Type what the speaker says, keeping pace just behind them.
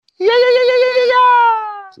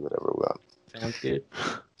do whatever we want. Sounds good.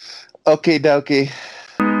 Okay, dokie.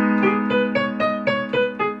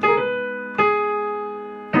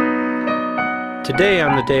 Today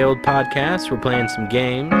on the Day Old Podcast, we're playing some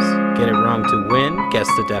games. Get it wrong to win, guess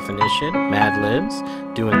the definition, Mad Libs,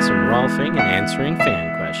 doing some rolfing, and answering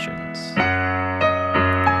fan questions.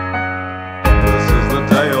 This is the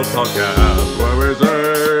Day Old Podcast, where we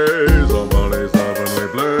say some funny stuff and we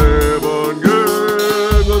play fun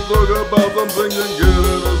games. Let's talk about some things and get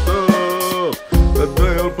into stuff. The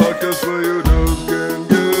Day Old Podcast where you just can't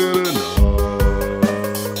get enough.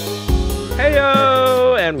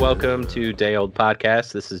 Heyo, and welcome to Day Old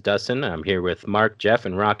Podcast. This is Dustin. I'm here with Mark, Jeff,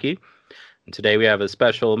 and Rocky. And today we have a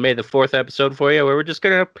special May the 4th episode for you, where we're just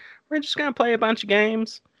gonna play a bunch of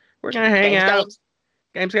games. We're gonna hang out.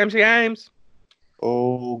 Games.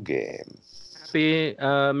 Oh, game. Happy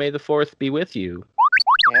May the 4th be with you.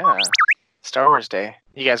 Yeah. Star Wars Day.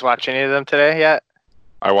 You guys watch any of them today yet?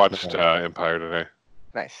 I watched Empire today.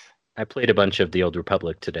 Nice. I played a bunch of The Old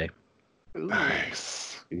Republic today. Ooh.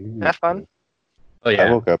 Nice. Have fun. Oh I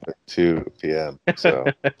yeah. woke up at 2 p.m., so...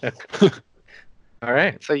 All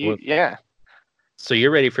right. So So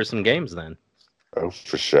you're ready for some games then? Oh,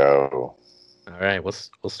 for sure. All right. We'll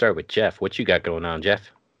start with Jeff. What you got going on,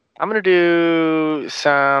 Jeff? I'm gonna do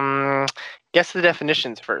some guess the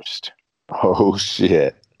definitions first. Oh,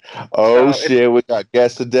 shit. Oh, So shit, we got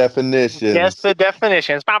guess the definitions. Guess the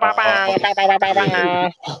definitions. Ba, ba, ba, ba, ba, ba, ba,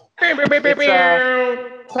 ba.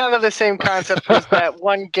 It's kind of the same concept as that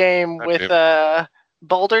one game with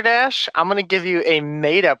Boulder Dash. I'm going to give you a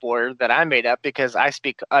made-up word that I made up because I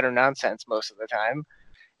speak utter nonsense most of the time.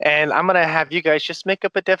 And I'm going to have you guys just make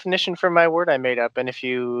up a definition for my word I made up. And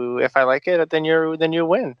if I like it, then you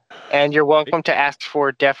win. And you're welcome to ask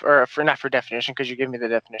for not for definition because you give me the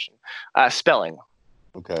definition. Spelling.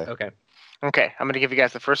 Okay. Okay, I'm going to give you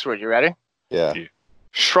guys the first word. You ready? Yeah.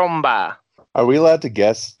 Shromba. Are we allowed to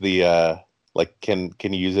guess the, can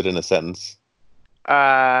you use it in a sentence?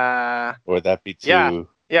 Or would that be too...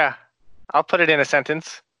 Yeah. I'll put it in a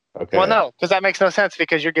sentence. Okay. Well, no, because that makes no sense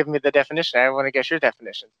because you're giving me the definition. I want to guess your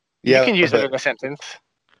definition. Yeah, you can use it in a sentence.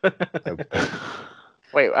 Okay.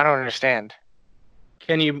 Wait, I don't understand.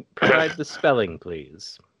 Can you provide the spelling,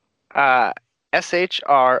 please? Shrombaah.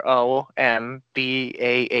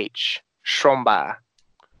 Shromba.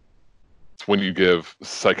 It's when you give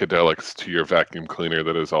psychedelics to your vacuum cleaner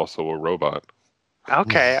that is also a robot.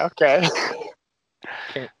 Okay.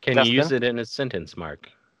 Can you use it in a sentence, Mark?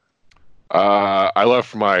 I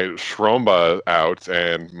left my Shromba out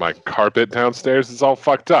and my carpet downstairs is all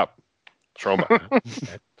fucked up. Shromba.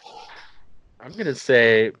 Okay. I'm gonna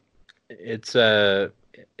say it's a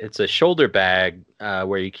shoulder bag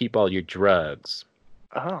where you keep all your drugs.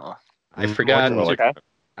 Oh. I forgot Okay.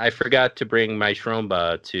 to bring my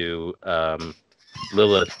Shromba to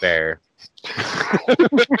Lilith Fair.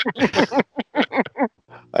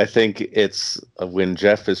 I think it's when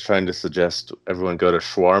Jeff is trying to suggest everyone go to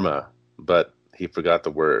shawarma, but he forgot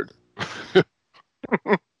the word.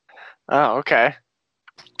 Oh, okay.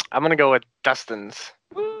 I'm gonna go with Dustin's.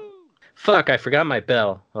 Fuck! I forgot my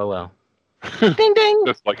bell. Oh well. Ding ding.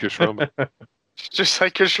 Just like your Shromba. Just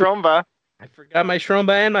like your Shromba. I forgot my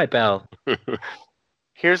Shromba and my bell.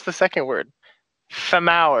 Here's the second word.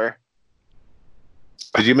 Famauer.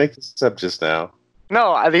 Did you make this up just now?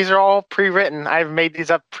 No, these are all pre-written. I've made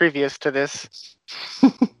these up previous to this.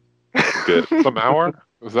 Good. Some hour?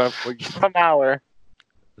 Is that what you... Famauer.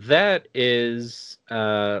 That is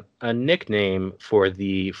a nickname for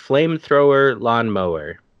the flamethrower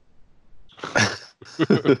lawnmower.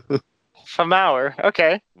 Famauer.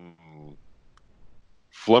 Okay.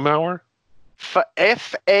 Flamour?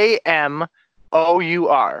 Famour.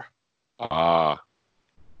 Ah.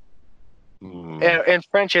 In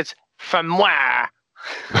French, it's famoir.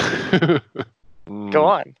 Go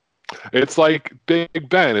on. It's like Big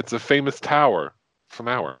Ben. It's a famous tower from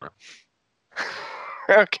our.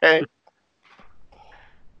 Okay.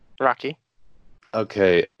 Rocky.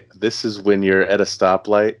 Okay, this is when you're at a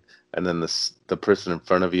stoplight and then the person in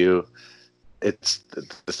front of you, the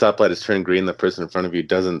stoplight is turning green. The person in front of you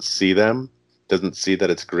doesn't see that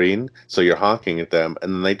it's green, so you're honking at them,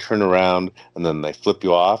 and then they turn around and then they flip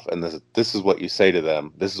you off, and this is what you say to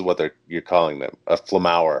them. This is what you're calling them, a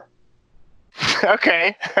flamauer.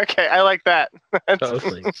 Okay, I like that.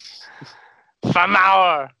 Totally.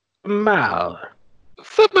 Famauer.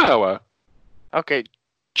 Flamour. Okay,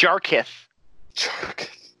 Jarkith. Jarkith.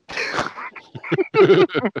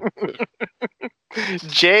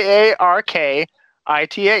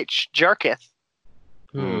 Jarkith.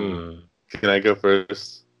 Can I go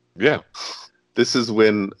first? Yeah. This is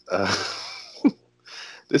when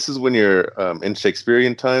This is when you're in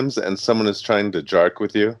Shakespearean times and someone is trying to jark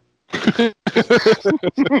with you.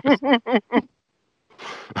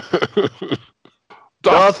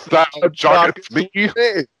 Doth thou jarkest me?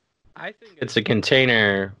 I think it's a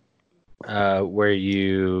container where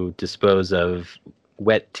you dispose of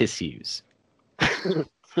wet tissues.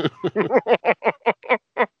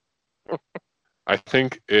 I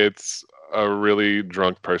think it's a really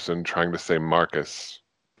drunk person trying to say Marcus.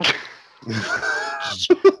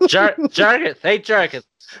 Jarkus, hey Jarkus.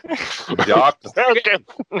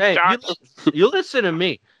 Hey, you listen to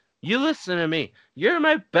me. You listen to me. You're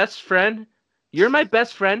my best friend. You're my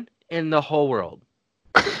best friend in the whole world.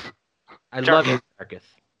 I love you, Jarkus.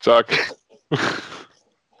 Jarkus.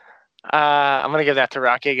 I'm gonna give that to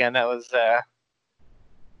Rocky again. That was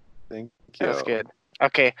Thank you. that was good.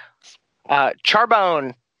 Okay,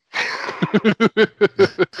 Charbone.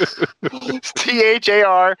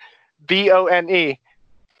 Charbone.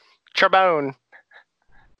 Charbone.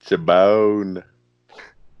 Chabone.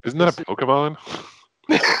 Isn't that a Pokemon?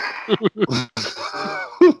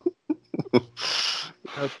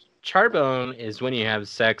 Charbone is when you have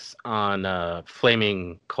sex on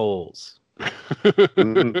flaming coals.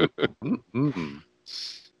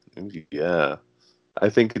 Yeah. I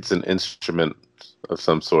think it's an instrument of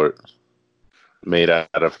some sort made out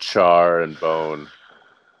of char and bone.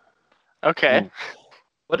 Okay.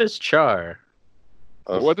 What is char?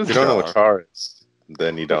 What is If you don't know char? what char is,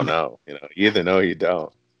 then you don't know. You either know or you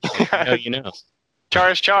don't. No, you know.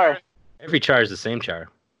 Char is char. Every char is the same char.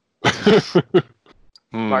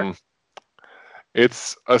 Mark.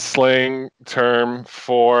 It's a slang term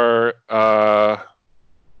for a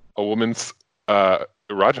woman's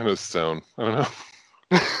erogenous zone. I don't know.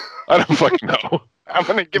 I don't fucking know. I'm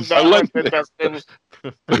gonna give that one to Dustin.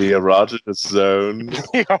 The erogenous zone.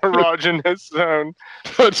 The erogenous zone.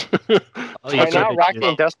 Oh, Right now, Rocky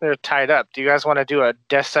and Dustin are tied up. Do you guys want to do a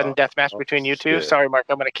sudden death match between you two? Shit. Sorry, Mark.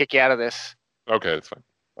 I'm gonna kick you out of this. Okay, it's fine.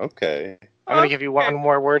 Okay. I'm gonna give you one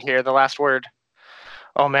more word here. The last word.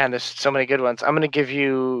 Oh man, there's so many good ones. I'm gonna give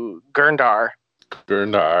you Gurndar.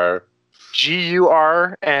 Gurndar.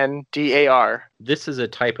 Gurnndar. This is a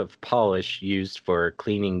type of polish used for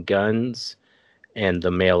cleaning guns and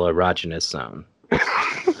the male erogenous zone.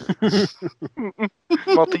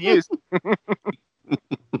 Multi-use.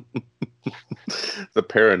 The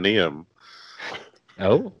perineum.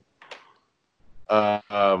 Oh.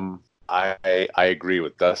 I agree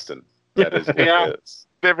with Dustin. That is what Yeah. it is.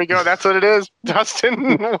 There we go. That's what it is.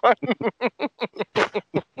 Dustin won.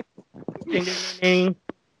 Ding, ding, ding, ding.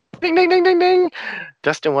 Ding, ding, ding, ding, ding.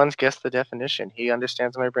 Dustin once guessed the definition. He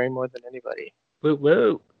understands my brain more than anybody. Woo,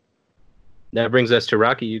 woo. That brings us to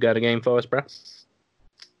Rocky. You got a game for us, bro?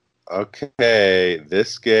 Okay,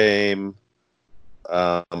 this game,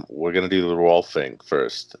 we're going to do the roll thing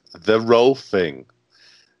first. The roll thing.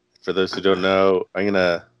 For those who don't know, I'm going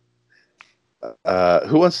to...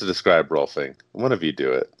 who wants to describe rolfing? One of you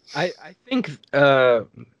do it. I think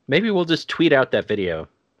maybe we'll just tweet out that video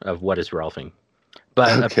of what is rolfing.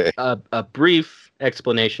 But Okay. a brief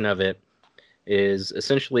explanation of it is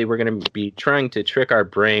essentially we're going to be trying to trick our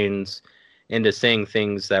brains into saying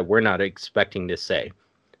things that we're not expecting to say.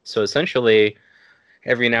 So essentially,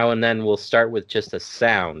 every now and then we'll start with just a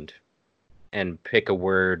sound and pick a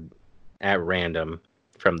word at random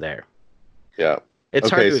from there. Yeah. It's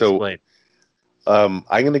hard to so- explain. I'm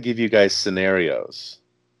going to give you guys scenarios,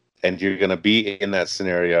 and you're going to be in that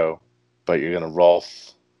scenario, but you're going to roll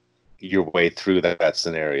your way through that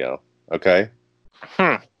scenario. Okay?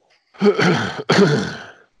 Okay.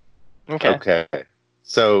 Okay.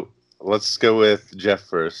 So let's go with Jeff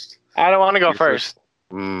first. I don't want to go You're first.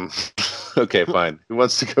 Okay, fine. Who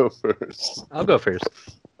wants to go first? I'll go first.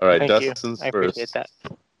 All right, Thank you. Dustin's I first. appreciate that.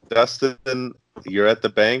 Dustin, you're at the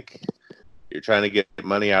bank. You're trying to get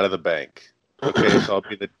money out of the bank. Okay, so I'll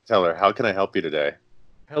be the teller. How can I help you today?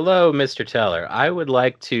 Hello, Mr. Teller. I would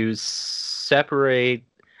like to separate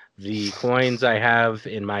the coins I have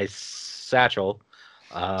in my satchel,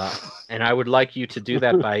 and I would like you to do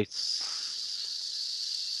that by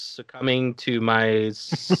succumbing to my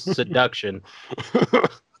seduction.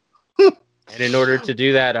 And in order to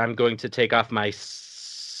do that, I'm going to take off my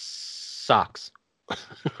socks.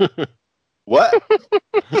 What?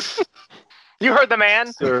 You heard the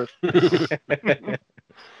man. Sir.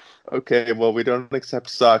 Okay, well, we don't accept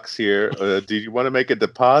socks here. Do you want to make a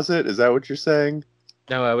deposit? Is that what you're saying?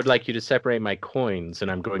 No, I would like you to separate my coins,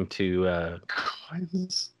 and I'm going to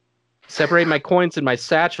Coins? separate my coins in my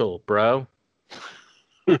satchel, bro.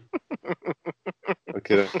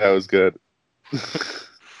 Okay, that was good.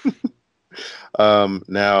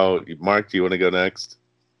 Now, Mark, do you want to go next?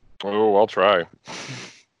 Oh, I'll try.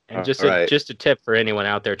 And just All right. just a tip for anyone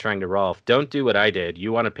out there trying to Rolf, don't do what I did.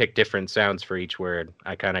 You want to pick different sounds for each word.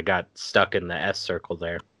 I kind of got stuck in the S circle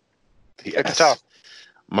there. It's tough.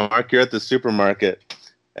 Mark, you're at the supermarket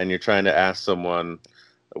and you're trying to ask someone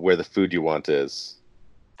where the food you want is.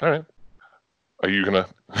 All right. Are you gonna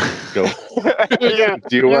Go. Yeah.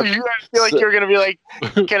 Do you want? You feel like you're gonna be like,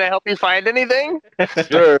 can I help you find anything?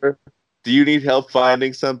 Sure. Do you need help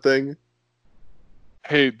finding something?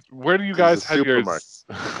 Hey, where do you This guys is a have your? supermarket.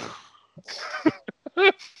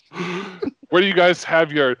 Where do you guys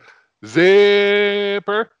have your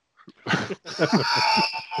zipper?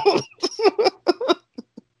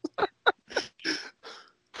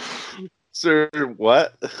 Sir,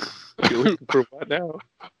 what? You're looking for what now?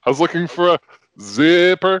 I was looking for a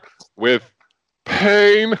zipper with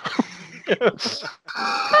pain.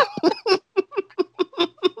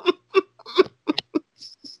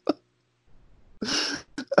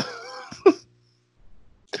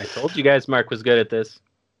 I told you guys Mark was good at this.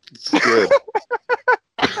 It's good.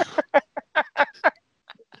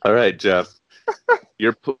 All right, Jeff.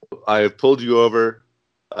 I pulled you over.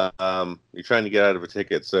 You're trying to get out of a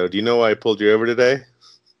ticket. So, do you know why I pulled you over today?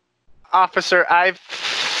 Officer, I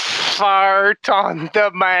fart on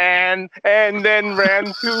the man and then ran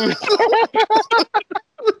to.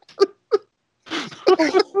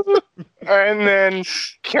 And then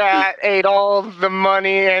Cat ate all the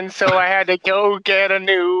money, and so I had to go get a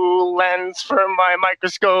new lens for my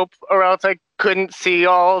microscope, or else I couldn't see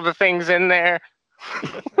all the things in there.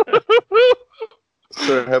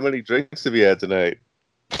 Sir, how many drinks have you had tonight?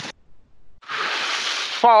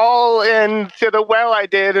 Fall into the well I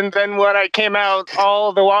did, and then when I came out,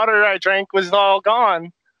 all the water I drank was all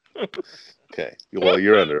gone. Okay. Well,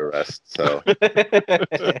 you're under arrest, so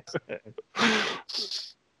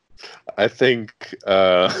I think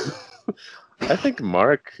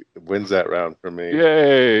Mark wins that round for me.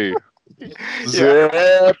 Yay!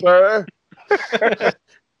 Zipper.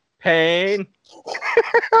 Pain.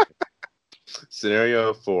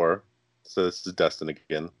 Scenario 4. So this is Dustin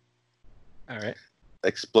again. All right.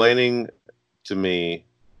 Explaining to me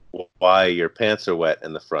why your pants are wet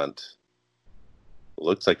in the front.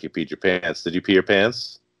 Looks like you peed your pants. Did you pee your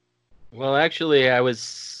pants? Well, actually, I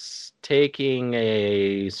was taking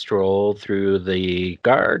a stroll through the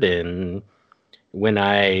garden when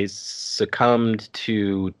I succumbed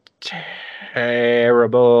to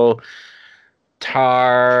terrible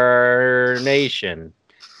tarnation.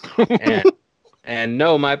 And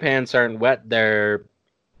no, my pants aren't wet. They're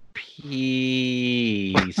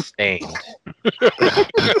pee stained.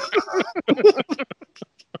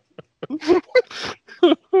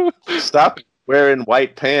 Stop wearing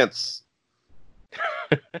white pants.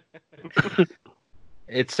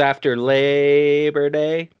 It's after Labor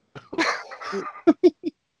Day.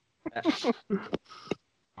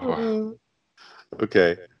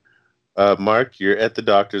 Okay. Mark, you're at the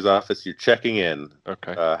doctor's office. You're checking in.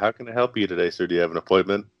 Okay. How can I help you today, sir? Do you have an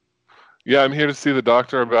appointment? Yeah, I'm here to see the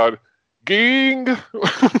doctor about ging.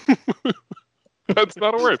 That's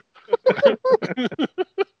not a word.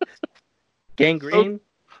 Gangrene?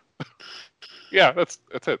 Yeah, that's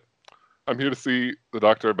it. I'm here to see the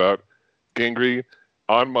doctor about gangrene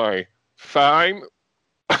on my fine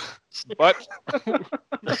butt.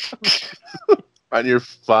 On your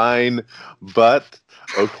fine butt.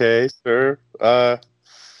 Okay, sir. Why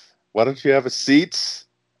don't you have a seat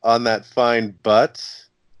on that fine butt?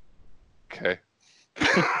 Okay, Is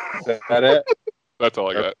that it? that's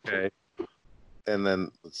all I got. Okay. And then,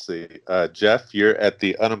 let's see. Jeff, you're at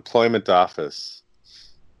the unemployment office.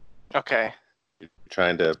 Okay. You're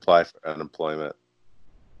trying to apply for unemployment.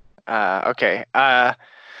 Okay. I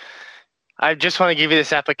just want to give you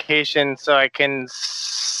this application so I can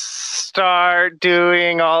start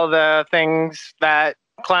doing all the things that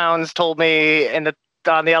clowns told me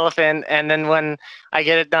on the elephant, and then when I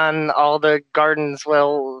get it done, all the gardens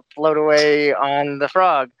will float away on the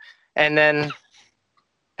frog, and then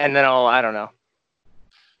I don't know.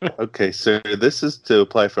 Okay, sir, this is to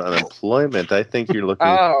apply for unemployment. I think you're looking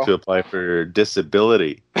Oh. to apply for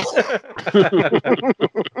disability.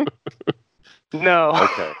 No.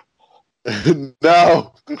 Okay.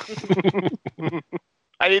 No.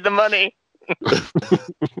 I need the money.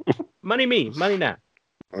 Money me, money not.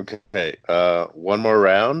 Okay. One more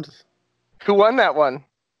round. Who won that one?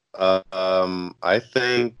 I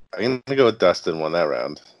think I'm gonna go with Dustin won that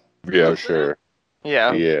round. Yeah, For sure.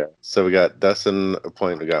 Yeah. Yeah. So we got Dustin a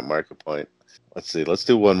point, we got Mark a point. Let's see. Let's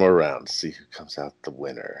do one more round. See who comes out the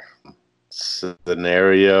winner.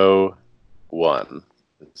 Scenario 1.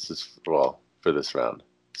 This is for this round.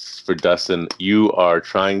 For Dustin, you are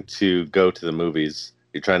trying to go to the movies.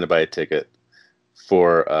 You're trying to buy a ticket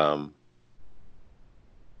for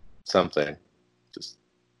something. Just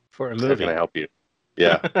For a how movie. can I help you?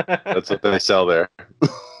 Yeah, that's what they sell there.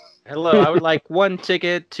 Hello, I would like one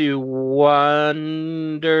ticket to Wonder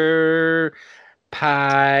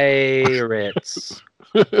Pirates.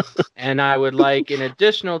 And I would like an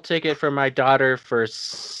additional ticket for my daughter for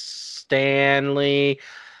Stanley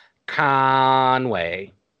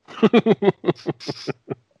Conway.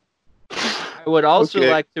 I would also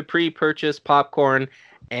Okay. like to pre-purchase popcorn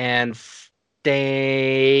and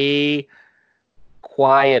stay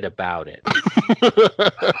quiet about it.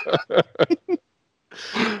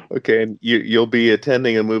 Okay, and you'll be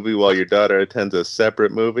attending a movie while your daughter attends a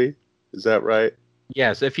separate movie. Is that right?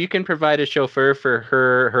 Yes, if you can provide a chauffeur for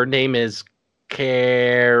her. Her name is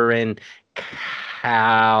Karen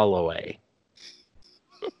Calloway.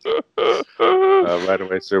 Right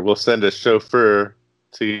away, sir. We'll send a chauffeur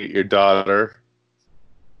to your daughter.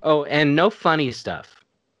 Oh, and no funny stuff.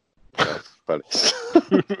 That's funny.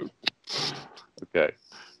 Okay,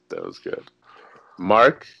 that was good.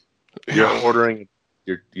 Mark, you're ordering.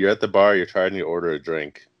 You're at the bar. You're trying to order a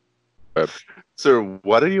drink. Sir,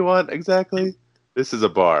 what do you want exactly? This is a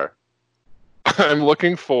bar. I'm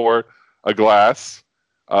looking for a glass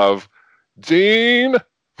of Dean.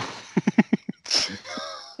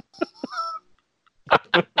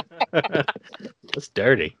 That's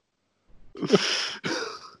dirty.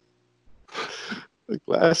 A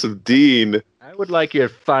glass of Dean. I would like your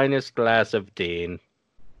finest glass of Dean.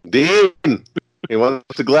 Dean. He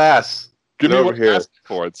wants a glass. Give Get me over what here. you're asking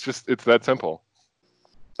for. It's that simple.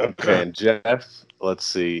 Okay, and Jeff, let's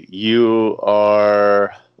see. You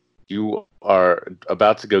are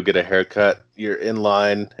about to go get a haircut. You're in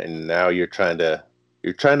line, and now you're trying to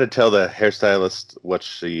tell the hairstylist what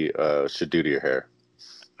she should do to your hair.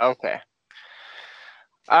 Okay.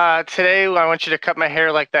 Today I want you to cut my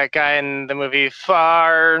hair like that guy in the movie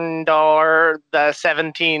Farndor, the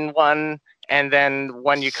 17 one. And then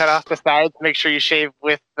when you cut off the sides, make sure you shave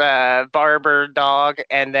with the barber dog,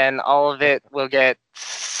 and then all of it will get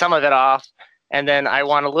some of it off. And then I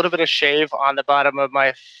want a little bit of shave on the bottom of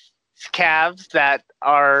my calves that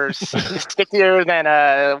are stickier than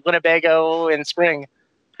a Winnebago in spring.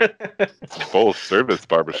 Full service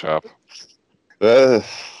barbershop. No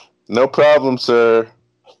problem, sir.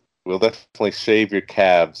 We'll definitely shave your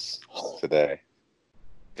calves today.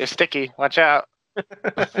 They're sticky. Watch out.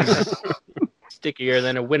 Stickier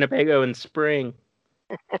than a Winnebago in spring.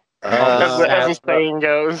 As the saying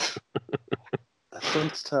goes. That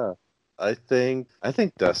one's tough. I think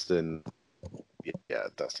Dustin. Yeah,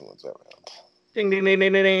 Dustin wins that round. Ding, ding, ding,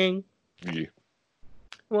 ding, ding, ding. Yeah.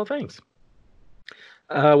 Well, thanks.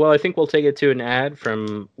 Well, I think we'll take it to an ad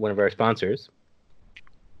from one of our sponsors.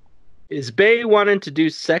 Is Bay wanting to do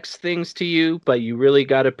sex things to you, but you really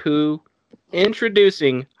gotta poo?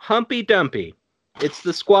 Introducing Humpy Dumpy. It's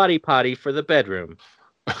the squatty potty for the bedroom.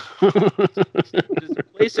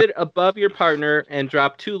 Just place it above your partner and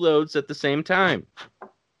drop 2 loads at the same time.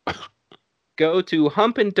 Go to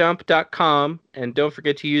humpanddump.com and don't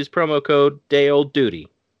forget to use promo code DayOldDuty.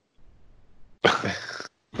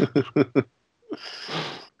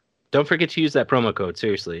 Don't forget to use that promo code.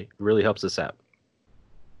 Seriously, it really helps us out.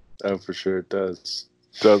 Oh, for sure it does.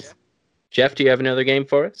 Jeff, do you have another game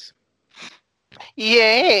for us?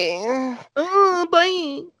 Yeah. Oh,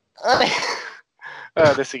 bye.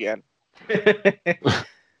 This again.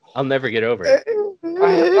 I'll never get over it.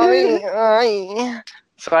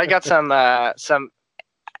 So I got some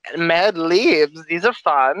Mad Libs. These are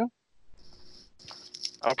fun.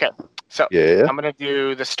 Okay. So Yeah. I'm gonna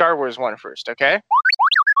do the Star Wars one first, okay?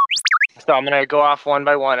 So I'm gonna go off one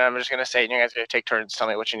by one, and I'm just gonna say it, and you guys are gonna take turns. Tell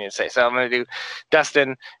me what you need to say. So I'm gonna do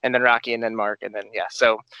Dustin, and then Rocky, and then Mark, and then yeah.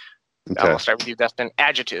 So I'll start with you, Dustin.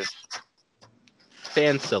 Adjective.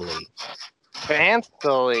 Fancily.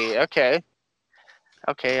 Fancily. Okay.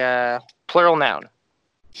 Okay. Plural noun.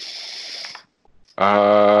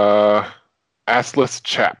 Assless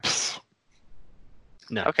chaps.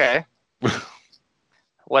 No. Okay.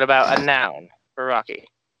 What about a noun for Rocky?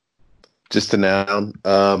 Just a noun.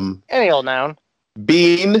 Any old noun.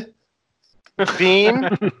 Bean. Bean.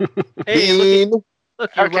 Hey, Bean.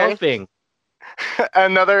 look, you're Okay. loafing.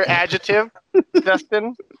 Another adjective,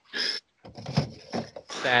 Dustin.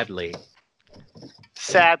 Sadly.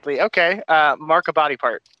 Sadly. Okay. Mark a body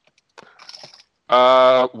part.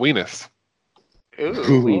 Weenus. Ooh,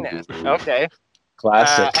 Ooh. weenus. Okay.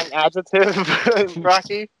 Classic. An adjective,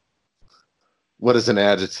 Rocky. What is an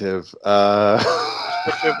adjective?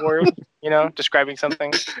 Descriptive word. You know, describing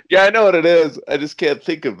something. Yeah, I know what it is. I just can't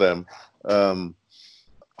think of them.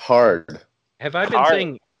 Hard. Have I been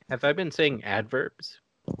Hard. saying adverbs?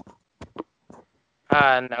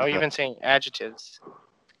 No, you've been saying adjectives.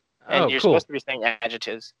 And you're cool. supposed to be saying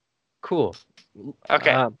adjectives. Cool.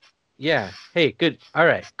 Okay. Yeah. Hey, good. All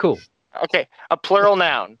right. Cool. Okay. A plural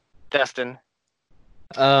noun, Destin.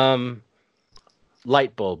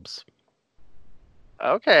 Light bulbs.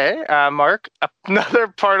 Okay. Mark, another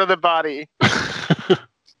part of the body.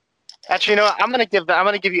 Actually, you know what? I'm gonna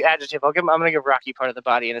give you adjective. I'm gonna give Rocky part of the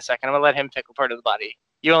body in a second. I'm gonna let him pick a part of the body.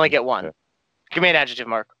 You only get one. Okay. Give me an adjective,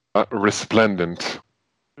 Mark. Resplendent.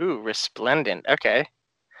 Ooh, resplendent. Okay.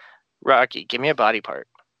 Rocky, give me a body part.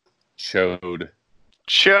 Showed.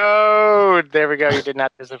 Showed. There we go. You did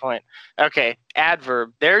not disappoint. Okay.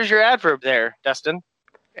 Adverb. There's your adverb there, Dustin.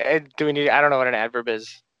 Do we need? I don't know what an adverb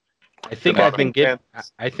is. I think I've been giving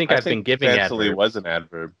Fancily adverbs. was an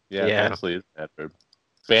adverb. Yeah. Fancily is an adverb.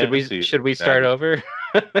 Fantasy Should we start over?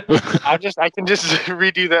 I can just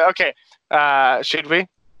redo the. Okay. Should we?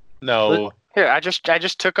 No. Here, I just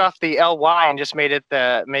took off the ly and just made it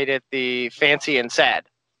the fancy and sad.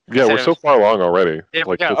 Yeah, we're so far along already. There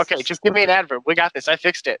we go. Okay, just give me an adverb. We got this. I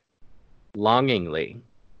fixed it. Longingly.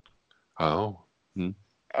 Oh.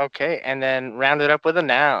 Okay, and then round it up with a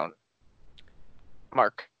noun.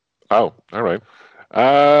 Mark. Oh, all right.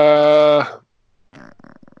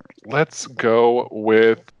 Let's go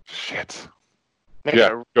with shit.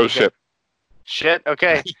 Yeah, go shit. Shit.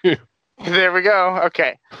 Okay. There we go.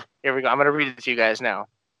 Okay. Here we go. I'm going to read it to you guys now.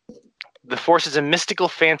 The Force is a mystical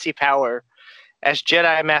fancy power. As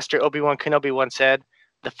Jedi Master Obi-Wan Kenobi once said,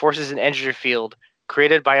 the Force is an energy field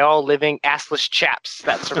created by all living assless chaps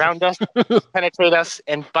that surround us, penetrate us,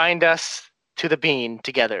 and bind us to the bean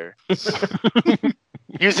together.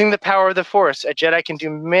 Using the power of the Force, a Jedi can do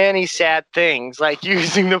many sad things, like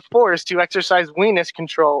using the Force to exercise weenus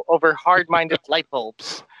control over hard-minded light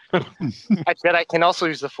bulbs. A Jedi can also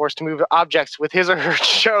use the Force to move objects with his or her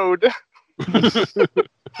showed.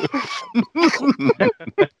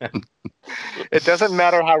 It doesn't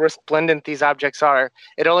matter how resplendent these objects are.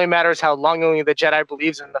 It only matters how longingly the Jedi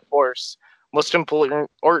believes in the Force. Most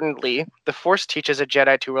importantly, the Force teaches a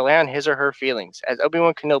Jedi to rely on his or her feelings. As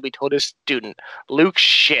Obi-Wan Kenobi told his student, Luke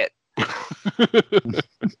shit.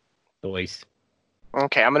 Voice.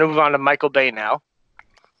 Okay, I'm going to move on to Michael Bay now.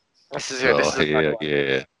 This is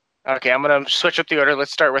yeah. Okay, I'm going to switch up the order.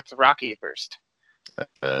 Let's start with Rocky first.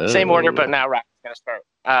 Same order, but now Rocky's going to start.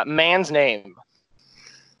 Man's name.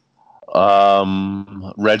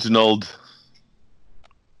 Reginald.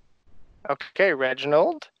 Okay,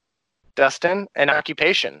 Reginald. Dustin. An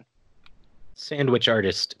occupation. Sandwich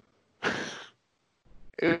artist.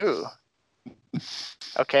 Ooh.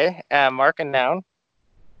 Okay, Mark, a noun.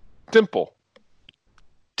 Dimple.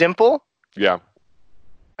 Dimple? Yeah.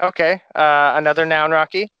 Okay, another noun,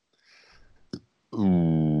 Rocky.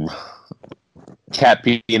 Ooh. Cat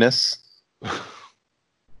penis.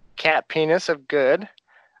 Cat penis of good.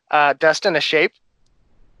 Dustin, a shape.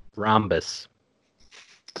 Rhombus.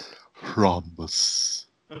 Rhombus.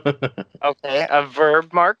 Okay, a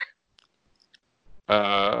verb, Mark.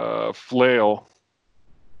 Flail.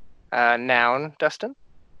 Noun, Dustin.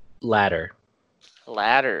 Ladder.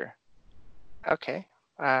 Ladder. Okay.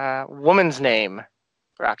 Woman's name,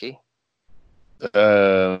 Rocky.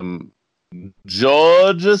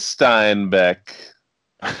 Georgia Steinbeck.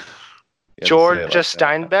 Georgia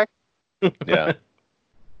Steinbeck? Yeah.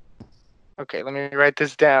 Okay, let me write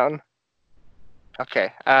this down.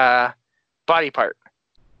 Okay. Body part.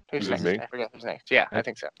 Who's next? Me? I forget who's next. Yeah, I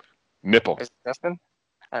think so. Nipple. Is it Dustin?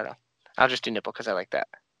 I don't know. I'll just do nipple because I like that.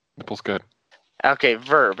 Nipple's good. Okay,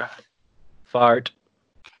 verb. Fart.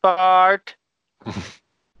 Fart.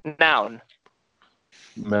 Noun.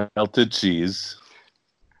 Melted cheese.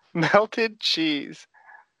 Melted cheese.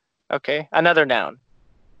 Okay, another noun.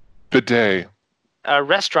 Bidet. A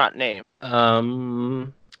restaurant name.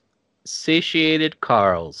 Satiated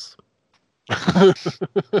Carls.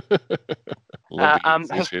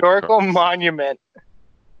 Historical monument.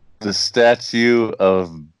 The Statue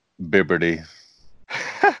of Liberty.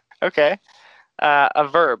 Okay. A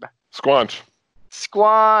verb. Squanch.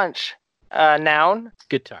 Squanch. Noun.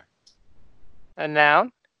 Guitar. A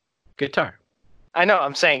noun. Guitar. I know,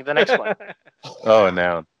 I'm saying the next one. Oh, a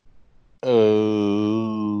noun.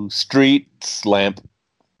 Oh, street lamp.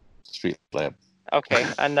 Street lamp. Okay,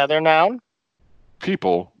 another noun.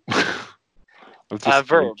 People.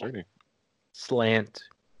 Verb. Slant.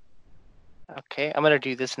 Okay, I'm going to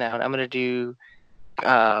do this noun. I'm going to do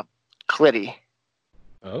clitty.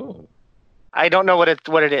 Oh. I don't know what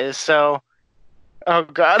it is, so... Oh,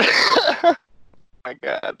 God. Oh, my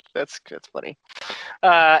God, that's funny.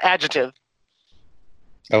 Adjective.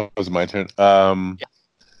 Oh, it was my turn.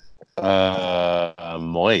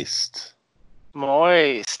 Moist.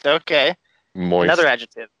 Moist. Okay. Moist. Another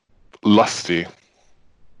adjective. Lusty.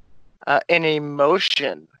 An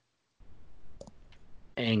emotion.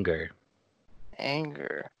 Anger.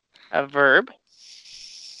 Anger. A verb.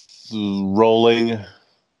 Rolling.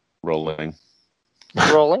 Rolling.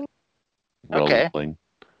 Rolling. Okay.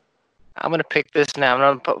 I'm gonna pick this noun.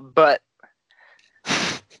 I'm gonna put but.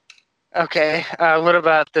 Okay. What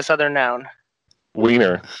about this other noun?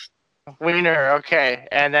 Wiener. Wiener. Okay.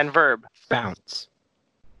 And then verb. Bounce.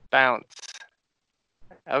 Bounce.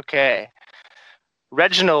 Okay.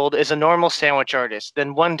 Reginald is a normal sandwich artist.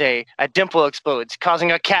 Then one day, a dimple explodes, causing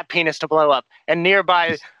a cat penis to blow up, and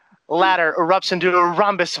nearby ladder erupts into a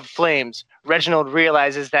rhombus of flames. Reginald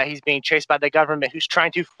realizes that he's being chased by the government, who's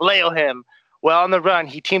trying to flail him. While on the run,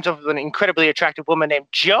 he teams up with an incredibly attractive woman named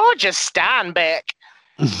Georgia Steinbeck,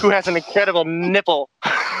 who has an incredible nipple.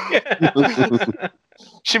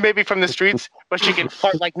 She may be from the streets, but she can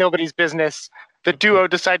fart like nobody's business. The duo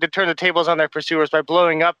decide to turn the tables on their pursuers by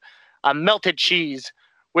blowing up a melted cheese,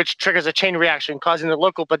 which triggers a chain reaction, causing the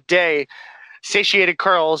local bidet, satiated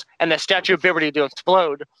curls, and the Statue of Liberty to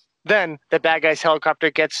explode. Then, the bad guy's helicopter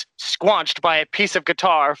gets squanched by a piece of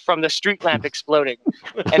guitar from the street lamp exploding,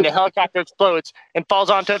 and the helicopter explodes and falls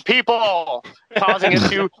onto people, causing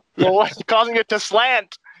it to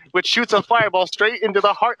slant, which shoots a fireball straight into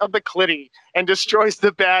the heart of the clitty and destroys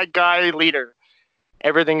the bad guy leader.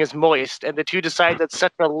 Everything is moist, and the two decide that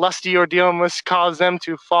such a lusty ordeal must cause them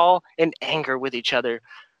to fall in anger with each other.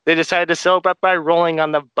 They decide to celebrate by rolling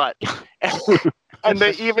on the butt. And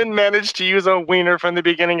they even manage to use a wiener from the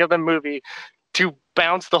beginning of the movie to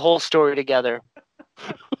bounce the whole story together.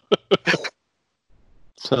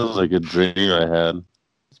 Sounds like a dream I had.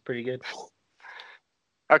 It's pretty good.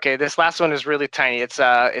 Okay, this last one is really tiny. It's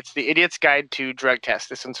The Idiot's Guide to Drug Tests.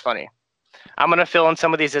 This one's funny. I'm gonna fill in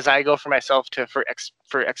some of these as I go for myself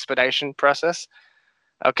for expedition process.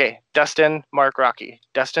 Okay, Dustin, Mark, Rocky.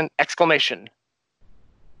 Dustin, exclamation.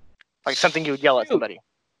 Like something you would yell at somebody.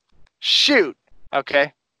 Shoot.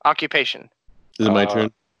 Okay. Occupation. Is it my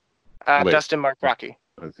turn? Wait. Dustin, Mark, Rocky.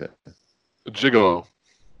 Okay. Gigolo.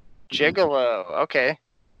 Gigolo. Okay.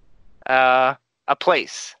 A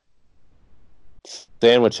place.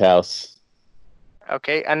 Sandwich house.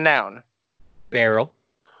 Okay. A noun. Barrel.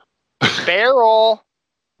 Barrel.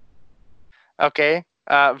 Okay.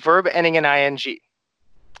 Verb ending in ing.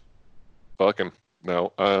 Fucking.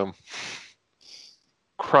 No.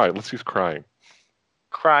 Cry. Let's use crying.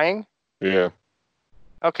 Crying. Yeah.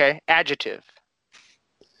 Okay. Adjective.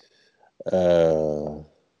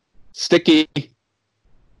 Sticky.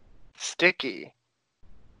 Sticky.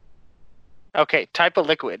 Okay. Type of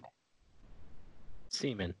liquid.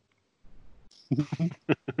 Semen.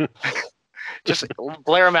 Just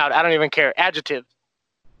blare them out. I don't even care. Adjective.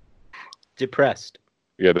 Depressed.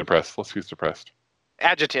 Yeah, depressed. Let's use depressed.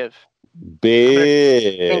 Adjective.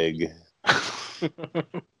 Big.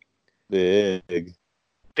 Big.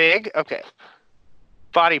 Big. Okay.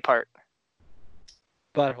 Body part.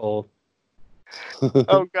 Butthole.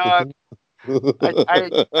 Oh God.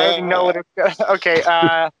 I already know what it's. Okay.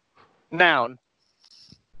 Noun.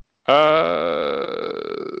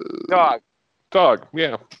 Dog. Dog.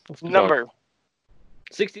 Yeah. Let's do Number. dog.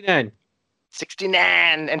 69.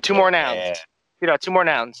 69. And two more nouns. Two more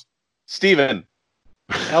nouns. Steven.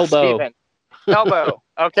 Elbow. Steven. Elbow.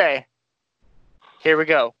 Okay. Here we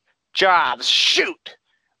go. Jobs. Shoot.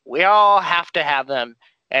 We all have to have them.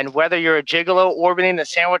 And whether you're a gigolo orbiting the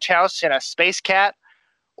sandwich house in a space cat,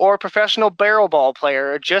 or a professional barrel ball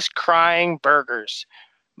player, or just crying burgers,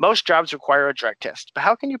 most jobs require a drug test. But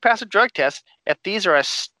how can you pass a drug test if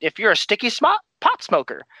you're a sticky pot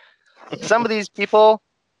smoker? Some of these people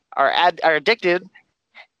are addicted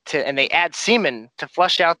to, and they add semen to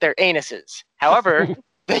flush out their anuses. However,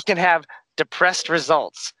 they can have depressed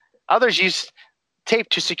results. Others use tape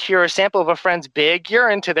to secure a sample of a friend's big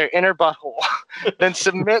urine to their inner butthole, then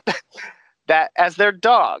submit that as their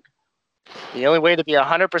dog. The only way to be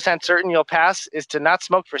 100% certain you'll pass is to not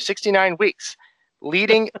smoke for 69 weeks,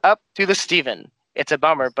 leading up to the Steven. It's a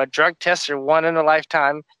bummer, but drug tests are one in a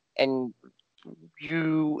lifetime, and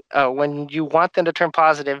when you want them to turn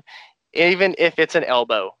positive, even if it's an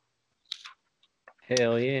elbow.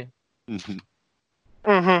 Hell yeah.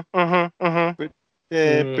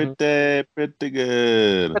 Yeah, pretty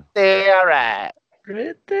good. But they are right.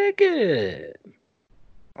 Pretty good.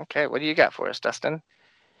 Okay, what do you got for us, Dustin?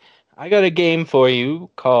 I got a game for you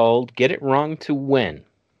called Get It Wrong to Win.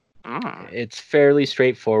 It's fairly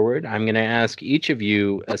straightforward. I'm going to ask each of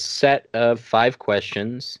you a set of 5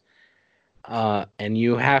 questions, and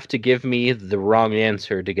you have to give me the wrong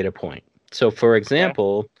answer to get a point. So, for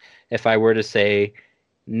example, if I were to say,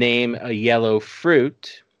 name a yellow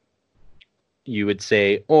fruit, you would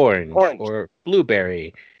say orange, Orange. or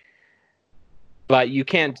blueberry. But you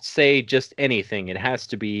can't say just anything. It has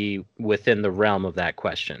to be within the realm of that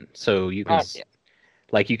question. So you can, Yeah.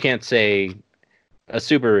 like, you can't say a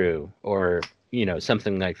Subaru or,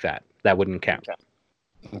 something like that. That wouldn't count.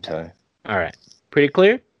 Okay. All right. Pretty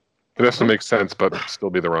clear? It has to make sense, but still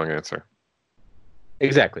be the wrong answer.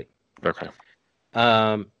 Exactly. Okay.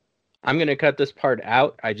 I'm going to cut this part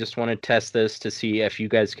out. I just want to test this to see if you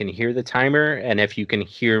guys can hear the timer and if you can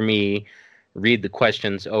hear me read the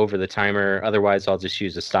questions over the timer. Otherwise, I'll just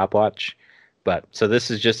use a stopwatch. So this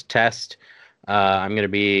is just a test. I'm going to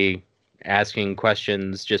be asking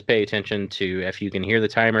questions. Just pay attention to if you can hear the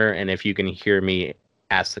timer and if you can hear me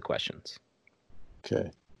ask the questions.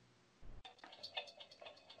 Okay.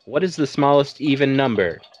 What is the smallest even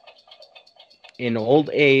number? In old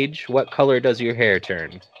age, what color does your hair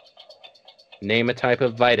turn? Name a type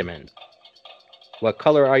of vitamin. What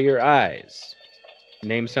color are your eyes?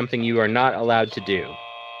 Name something you are not allowed to do.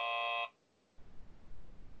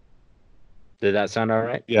 Did that sound all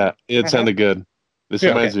right? Yeah, it sounded good. This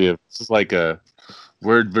reminds me of, this is like a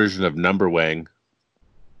word version of number wang.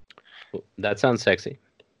 That sounds sexy.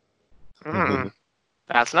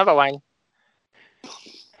 That's another one.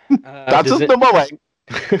 That's a number wang.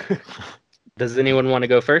 Does anyone want to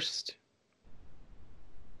go first?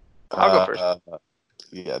 I'll go first.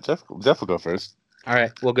 Yeah, Jeff will go first. All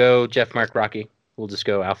right, we'll go Jeff, Mark, Rocky. We'll just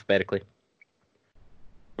go alphabetically.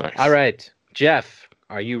 Nice. All right, Jeff,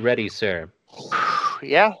 are you ready, sir?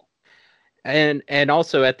 Yeah. And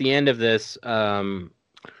also at the end of this,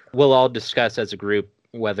 we'll all discuss as a group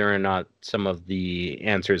whether or not some of the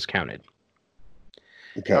answers counted.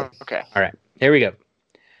 Okay. Okay. All right, here we go.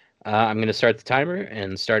 I'm going to start the timer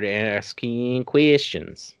and start asking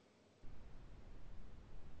questions.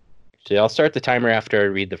 So I'll start the timer after I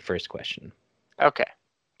read the first question. Okay.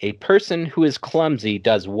 A person who is clumsy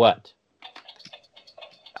does what?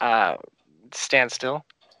 Stand still.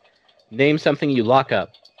 Name something you lock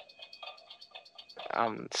up.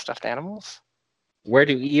 Stuffed animals. Where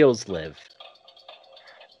do eels live?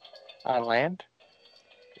 On land.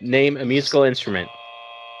 Name a musical instrument.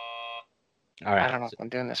 All right. I don't know if I'm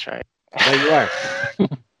doing this right. No, you are.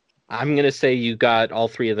 I'm going to say you got all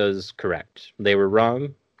three of those correct. They were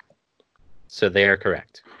wrong, so they are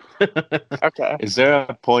correct. Okay. Is there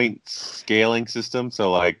a point scaling system?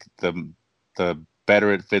 So like the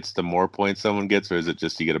better it fits, the more points someone gets, or is it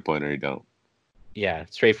just you get a point or you don't? Yeah,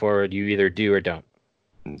 straightforward. You either do or don't.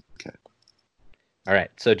 Okay. All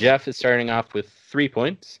right. So Jeff is starting off with 3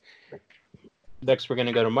 points. Next, we're going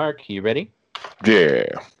to go to Mark. You ready? Yeah.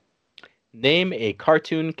 Name a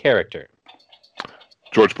cartoon character.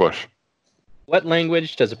 George Bush. What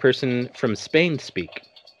language does a person from Spain speak?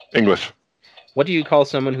 English. What do you call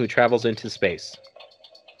someone who travels into space?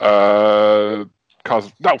 Green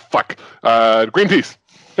peas.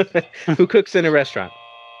 Who cooks in a restaurant?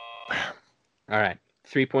 All right.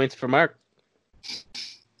 3 points for Mark.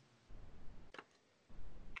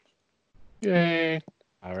 Yay.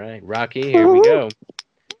 All right, Rocky, here we go.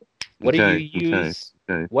 What do you use?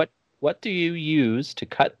 Okay. What do you use to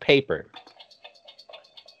cut paper?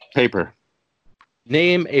 Paper.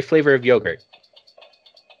 Name a flavor of yogurt.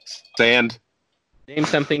 Sand. Name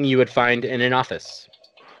something you would find in an office.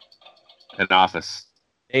 An office.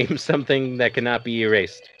 Name something that cannot be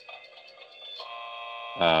erased.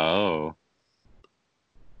 Oh.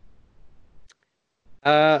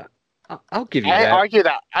 I'll give you I that. argue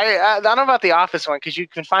that. I don't know about the office one because you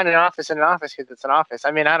can find an office in an office because it's an office.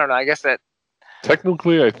 I mean, I don't know. I guess that.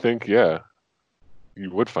 Technically, I think, yeah, you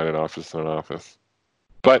would find an office in an office.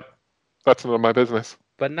 But that's none of my business.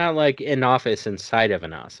 But not like an office inside of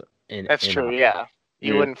an office. That's true. Yeah,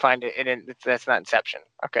 you wouldn't find it. That's not Inception.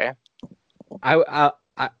 Okay. I'll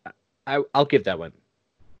give that one.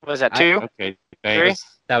 Was that 2? Okay. Thanks.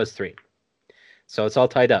 That was 3. So it's all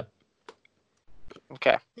tied up.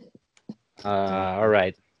 Okay. All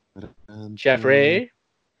right. Jeffrey,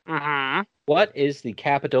 Mm-hmm. what is the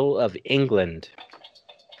capital of England?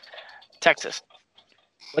 Texas.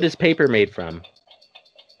 What is paper made from?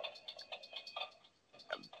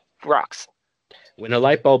 Rocks. When a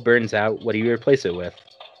light bulb burns out, what do you replace it with?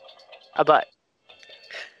 A butt.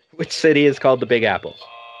 Which city is called the Big Apple?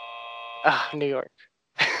 New York.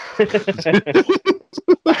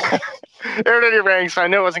 Everybody rang, so I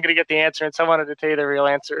knew I wasn't going to get the answer, and so I wanted to tell you the real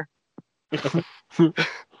answer.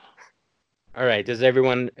 All right. Does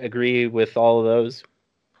everyone agree with all of those?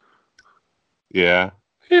 Yeah.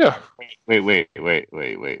 Yeah. Wait.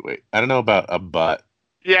 I don't know about a butt.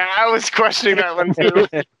 Yeah, I was questioning that one too.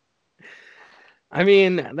 I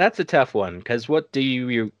mean, that's a tough one because what do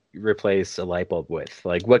you replace a light bulb with?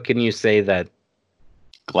 Like, what can you say that?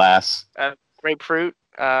 Glass. Grapefruit.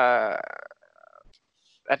 A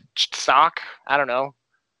sock. I don't know.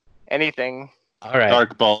 Anything. All right.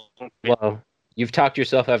 Dark bulb. Well, you've talked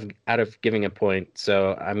yourself out of giving a point,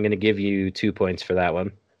 so I'm going to give you 2 points for that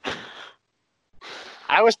one.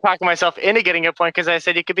 I was talking myself into getting a point because I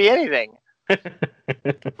said it could be anything.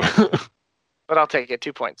 But I'll take it.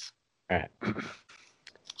 2 points. All right.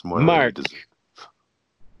 It's more than Mark. you deserve.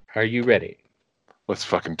 Are you ready? Let's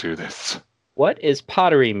fucking do this. What is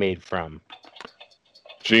pottery made from?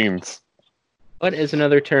 Jeans. What is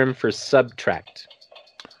another term for subtract?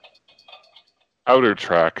 Outer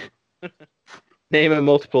track. Name a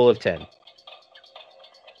multiple of 10.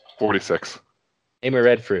 46. Name a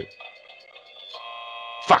red fruit.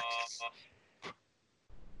 Fuck.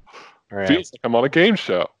 All right. Feels like I'm on a game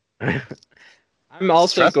show. I'm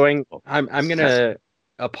also Stressful. going. I'm gonna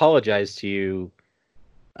apologize to you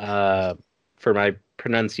for my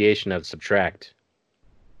pronunciation of subtract.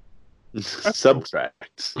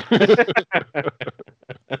 Subtract.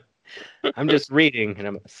 I'm just reading, and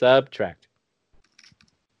I'm subtract.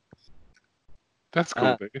 That's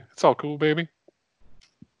cool, baby. It's all cool, baby.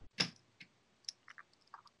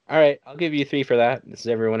 All right, I'll give you 3 for that. Does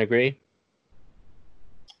everyone agree?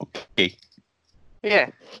 Okay. Yeah.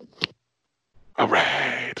 All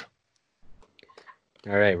right.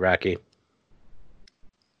 All right, Rocky.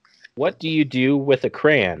 What do you do with a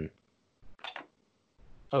crayon?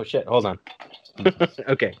 Oh shit! Hold on.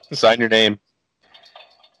 Okay. Sign your name.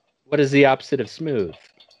 What is the opposite of smooth?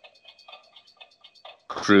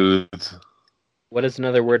 Crude. What is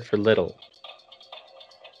another word for little?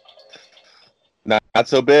 Not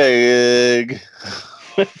so big.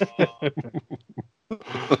 I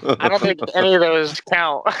don't think any of those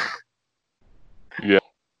count.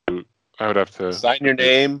 I would have to Sign your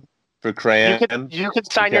name for crayon. You could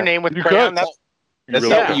sign your Yeah. name with You crayon. could. That's really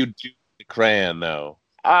not could. what you do with the crayon, though.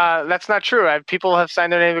 That's not true. People have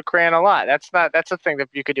signed their name with crayon a lot. That's a thing that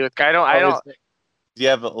you could do with. I don't. Do you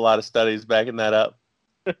have a lot of studies backing that up?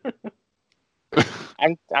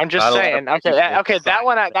 I'm just Not a lot saying. of Okay, people okay. That sign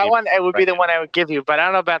one, their that name one, it would be the crayon. one I would give you. But I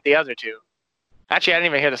don't know about the other two. Actually, I didn't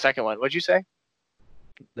even hear the second one. What'd you say?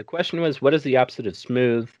 The question was, what is the opposite of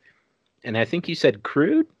smooth? And I think you said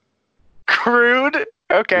crude? Crude.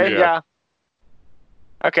 Okay, Yeah. yeah.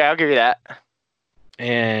 Okay, I'll give you that.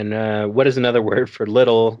 And what is another word for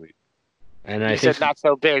little? And I You think said not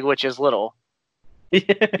so big, which is little.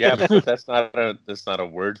 Yeah, but that's not a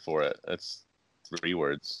word for it. That's 3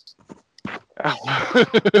 words. Now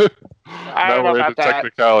don't know we're into about that.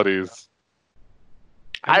 technicalities.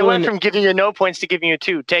 I went from giving you no points to giving you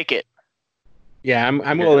 2. Take it. Yeah, I'm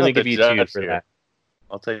You're willing to not give the you 2 judge for here. that.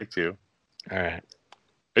 I'll take 2. All right.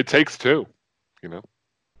 It takes 2. You know.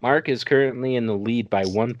 Mark is currently in the lead by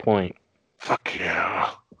 1 point. Fuck yeah.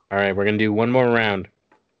 All right, we're gonna do one more round.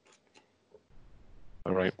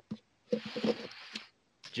 All right.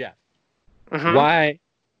 Jeff, Mhm.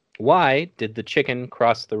 why did the chicken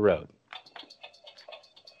cross the road?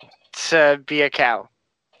 To be a cow.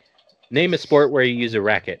 Name a sport where you use a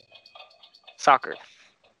racket. Soccer.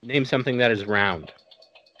 Name something that is round.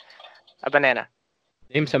 A banana.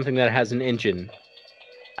 Name something that has an engine.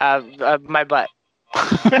 My butt.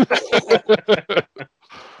 A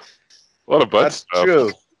lot of butt That's stuff.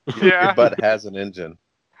 true. Yeah. Your butt has an engine.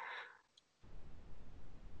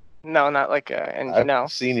 No, not like a. And I've no.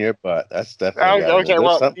 seen your butt. That's definitely. Oh, okay.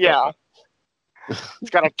 Well, something. yeah.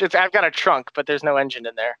 I've got a trunk, but there's no engine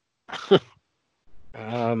in there.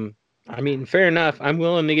 I mean, fair enough. I'm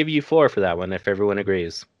willing to give you 4 for that one if everyone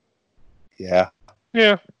agrees. Yeah.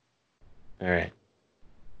 Yeah. All right.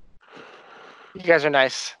 You guys are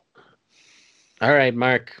nice. All right,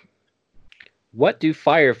 Mark. What do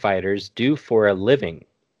firefighters do for a living?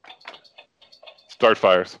 Start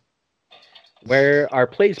fires Where are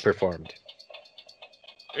plays performed?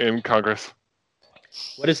 in Congress.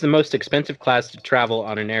 What is the most expensive class to travel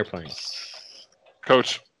on an airplane?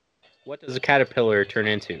 Coach, What does a caterpillar turn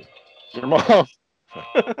into? your mom. All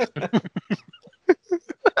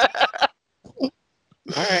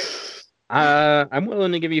right. I'm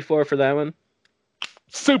willing to give you 4 for that one.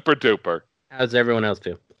 Super duper. How's everyone else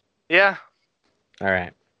do? Yeah. All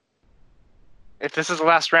right. If this is the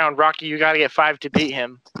last round, Rocky, you got to get 5 to beat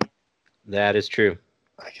him. That is true.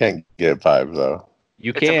 I can't get 5 though.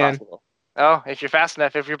 You It's can. impossible. Oh, if you're fast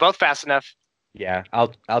enough. If you're both fast enough. Yeah,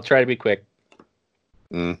 I'll try to be quick.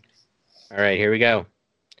 Mm. All right, here we go.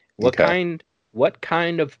 What Okay.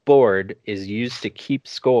 kind of board is used to keep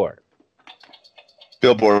score?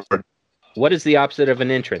 Billboard. What is the opposite of an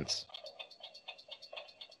entrance?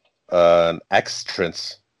 An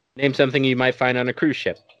extrance. Name something you might find on a cruise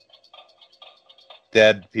ship.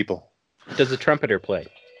 Dead people. Does the trumpeter play?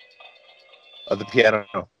 The piano.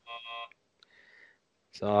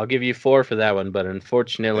 So I'll give you 4 for that one, but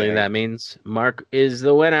unfortunately, Dang. that means Mark is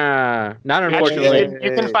the winner. Not Actually, unfortunately.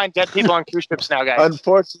 you can find dead people on cruise ships now, guys.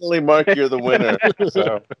 Unfortunately, Mark, you're the winner.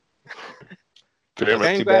 So Damn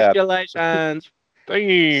it. Too bad. Congratulations.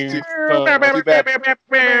 Thanks. too bad.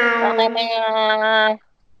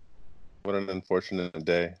 What an unfortunate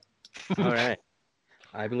day. All right.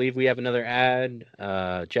 I believe we have another ad.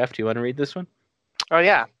 Jeff, do you want to read this one? Oh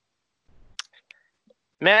yeah.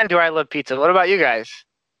 Man, do I love pizza. What about you guys?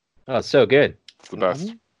 Oh, it's so good. It's the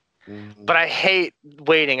best. But I hate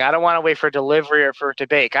waiting. I don't want to wait for delivery or for it to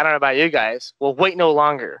bake. I don't know about you guys. Well, wait no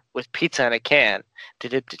longer with pizza in a can.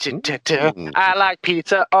 I like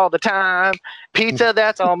pizza all the time. Pizza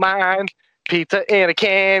that's all mine. Pizza in a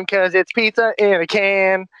can, because it's pizza in a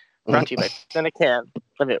can. Brought to you by Pizza in a Can.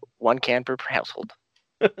 Limit 1 can per household.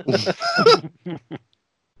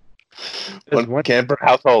 One can per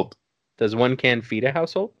household. Does 1 can feed a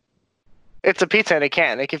household? It's a pizza in a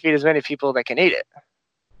can. It can feed as many people that can eat it.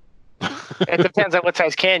 It depends on what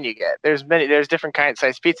size can you get. There's different kind of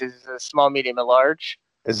size pizzas. There's a small, medium, and large.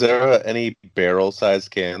 Is there any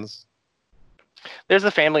barrel-sized cans? There's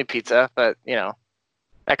the family pizza, but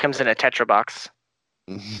that comes in a Tetra box.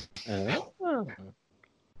 Oh.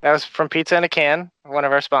 That was from Pizza in a Can, one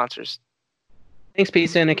of our sponsors. Thanks,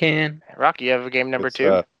 pizza in a can. Rocky, you have a game number Good 2?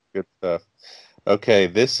 stuff. Good stuff. Okay,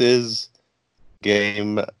 this is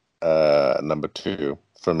game number 2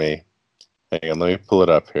 for me. Hang on, let me pull it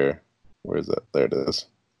up here. Where is it? There it is.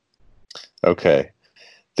 Okay.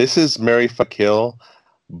 This is Marry, Fuck, Kill,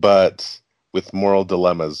 but with moral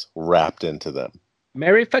dilemmas wrapped into them.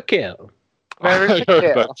 Marry, fuck, kill. Marry, I fuck, heard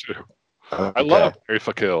kill. that too. I love Marry,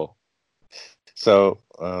 Fuck, Kill. So,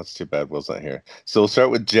 it's too bad Will's not here. So we'll start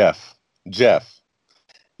with Jeff. Jeff,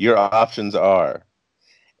 your options are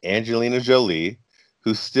Angelina Jolie,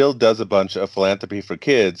 who still does a bunch of philanthropy for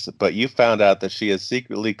kids, but you found out that she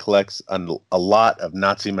secretly collects a lot of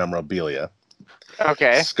Nazi memorabilia.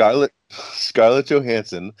 Okay. Scarlett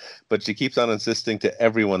Johansson, but she keeps on insisting to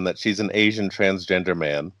everyone that she's an Asian transgender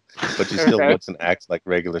man, but she still looks and acts like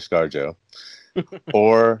regular ScarJo.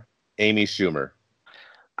 Or Amy Schumer.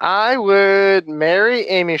 I would marry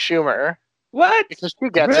Amy Schumer. What? Because she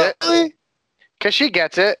gets it. Really? Because she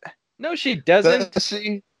gets it. No, she doesn't. Does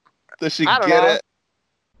she I don't get know. it?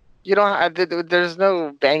 You don't. There's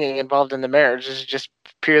no banging involved in the marriage. It's just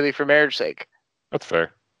purely for marriage's sake. That's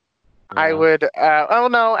fair. I would. Oh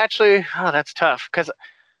no, actually, that's tough. Because,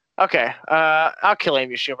 okay, I'll kill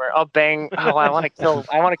Amy Schumer. I'll bang. Oh, I want to kill.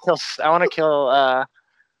 I want to kill.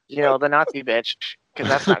 The Nazi bitch, because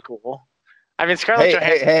that's not cool. I mean, Scarlett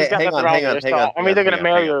Johansson. She's got nothing wrong with her. I'm either gonna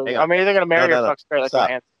marry her. I'm either gonna marry or fuck Scarlett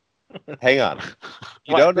Johansson. Hang on.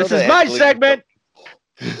 You What? don't know This is my segment.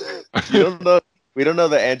 You don't know. We don't know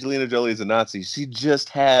that Angelina Jolie is a Nazi. She just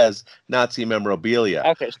has Nazi memorabilia.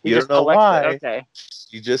 Okay, she You just don't know collects why. it. Okay.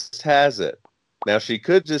 She just has it. Now she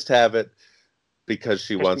could just have it because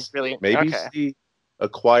she wants. Really, Maybe okay. she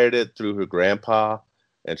acquired it through her grandpa,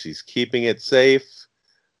 and she's keeping it safe.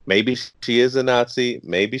 Maybe she is a Nazi.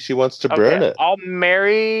 Maybe she wants to burn it. I'll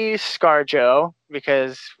marry ScarJo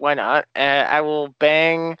because why not? I will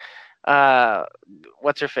bang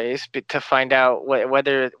what's her face to find out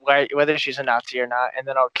whether she's a Nazi or not, and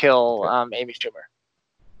then I'll kill Amy Schumer.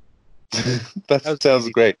 That sounds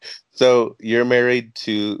great. So you're married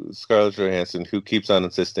to Scarlett Johansson, who keeps on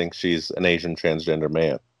insisting she's an Asian transgender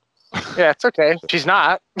man. Yeah, it's okay. She's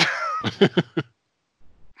not.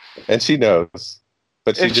 And she knows.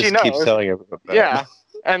 But she just keeps telling everyone that. Yeah.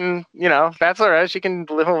 And, that's all right. She can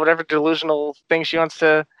live in whatever delusional thing she wants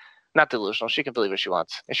to. Not delusional. She can believe what she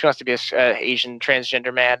wants. If she wants to be an Asian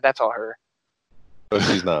transgender man, that's all her. But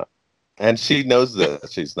she's not. And she knows that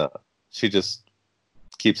she's not. She just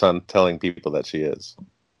keeps on telling people that she is.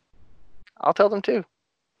 I'll tell them too.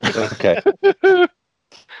 Okay.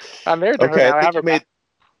 I'm married to her now.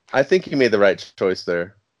 I think you made the right choice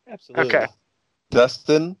there. Absolutely. Okay.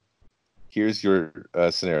 Dustin, here's your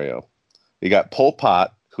scenario. You got Pol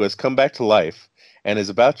Pot, who has come back to life and is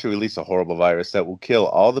about to release a horrible virus that will kill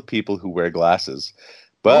all the people who wear glasses.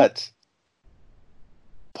 But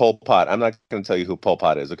Pol Pot, I'm not going to tell you who Pol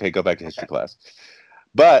Pot is. Okay, go back to history class.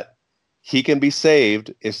 But he can be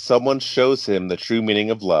saved if someone shows him the true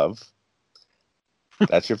meaning of love.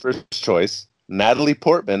 That's your first choice. Natalie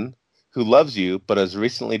Portman, who loves you but has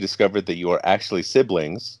recently discovered that you are actually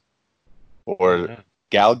siblings. Or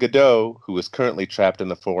Gal Gadot, who is currently trapped in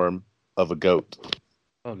the form of a goat.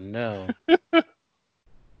 Oh no.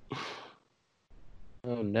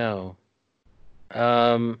 Oh no.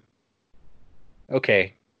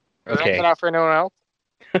 Okay. Anything out for anyone else?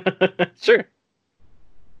 Sure.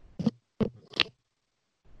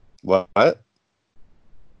 What?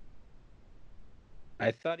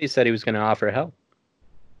 I thought he said he was going to offer help.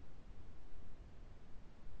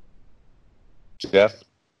 Jeff?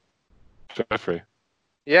 Jeffrey.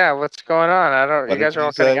 Yeah, what's going on? I don't. What You guys did are you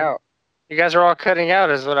all cutting say? out. You guys are all cutting out,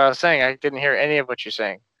 is what I was saying. I didn't hear any of what you're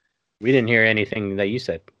saying. We didn't hear anything that you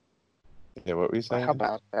said. Yeah, what were you Well, saying? how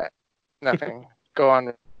about that? Nothing. Go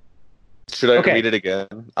on. Should I Okay. read it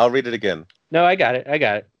again? I'll read it again. No, I got it.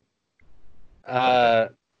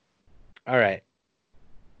 All right.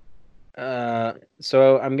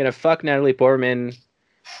 So I'm gonna fuck Natalie Portman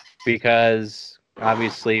because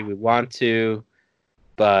obviously we want to,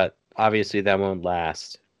 but obviously that won't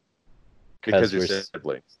last. Because you're we're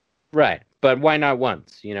siblings. right. But why not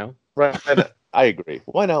once? You know. Right. I agree.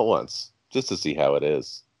 Why not once? Just to see how it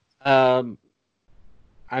is. I'm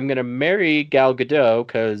gonna marry Gal Gadot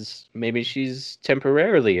because maybe she's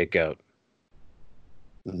temporarily a goat,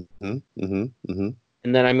 Mm-hmm. Mm-hmm. Mm-hmm.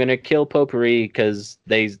 and then I'm gonna kill Potpourri because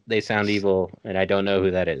they sound evil, and I don't know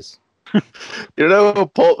who that is. You know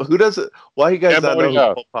who does it? Why you guys not know who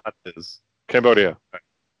Cambodia. Pol Pot is? Cambodia.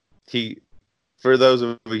 For those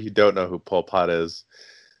of you who don't know who Pol Pot is,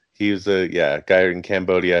 he was a guy in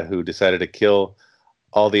Cambodia who decided to kill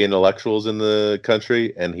all the intellectuals in the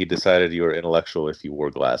country, and he decided you were intellectual if you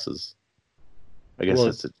wore glasses. I guess Well,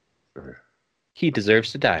 that's it. He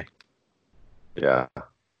deserves to die. Yeah.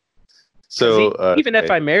 So Even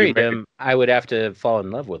if I married you him, I would have to fall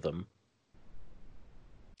in love with him,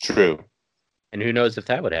 true. and who knows if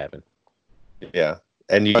that would happen. Yeah.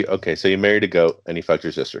 And so you married a goat and you fucked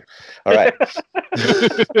your sister. All right.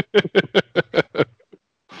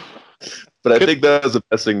 But I think that was the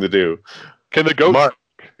best thing to do. Can the goat? Mark,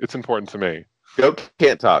 It's important to me. goat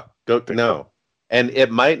can't talk. Goat, no. And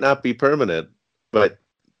it might not be permanent, but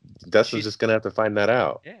Dustin's just going to have to find that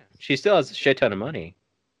out. Yeah, she still has a shit ton of money.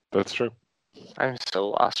 That's true. I'm so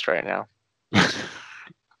lost right now.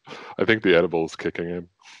 I think the edible is kicking in.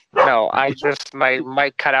 No, I just my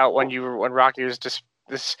mic cut out when Rocky was just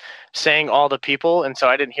saying all the people, and so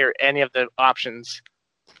I didn't hear any of the options.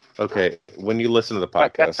 Okay. When you listen to the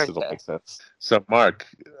But that's podcast, it'll okay. make sense. So, Mark,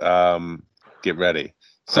 get ready.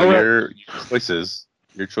 So All right.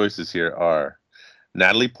 your choices here are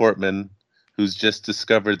Natalie Portman, who's just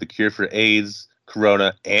discovered the cure for AIDS,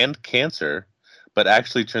 corona, and cancer, but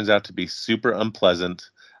actually turns out to be super unpleasant,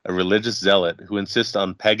 a religious zealot who insists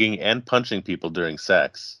on pegging and punching people during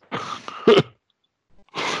sex.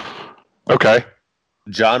 Okay.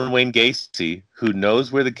 John Wayne Gacy, who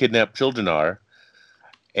knows where the kidnapped children are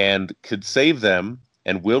and could save them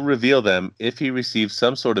and will reveal them if he receives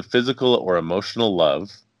some sort of physical or emotional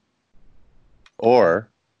love. Or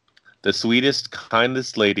the sweetest,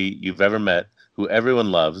 kindest lady you've ever met who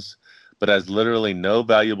everyone loves, but has literally no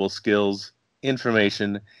valuable skills,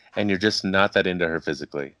 information, and you're just not that into her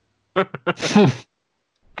physically.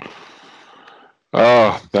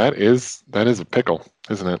 Oh, that is a pickle,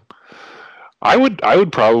 isn't it? I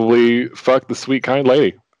would probably fuck the sweet kind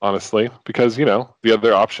lady, honestly, because the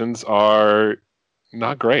other options are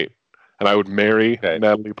not great. And I would marry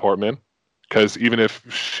Natalie Portman because even if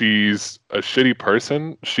she's a shitty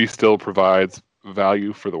person, she still provides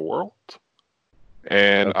value for the world.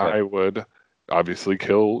 And I would obviously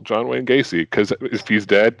kill John Wayne Gacy because if he's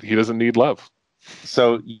dead, he doesn't need love.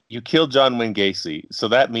 So you killed John Wayne Gacy. So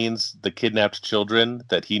that means the kidnapped children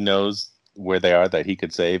that he knows where they are that he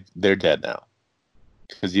could save, they're dead now.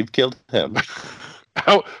 Because you've killed him.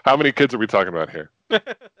 How many kids are we talking about here?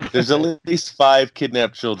 There's at least 5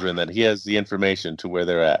 kidnapped children that he has the information to where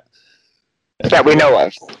they're at. That we know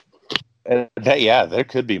of. And there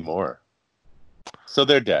could be more. So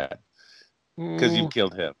they're dead. Because you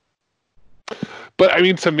killed him. But I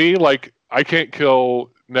mean, to me, like, I can't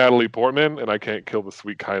kill Natalie Portman and I can't kill the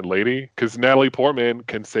sweet kind lady because Natalie Portman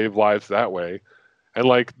can save lives that way, and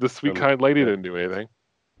like the sweet kind lady didn't do anything.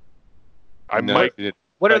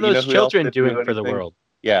 What are those children doing for the world?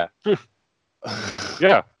 Yeah.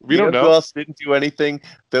 Yeah, we don't know. Who else didn't do anything?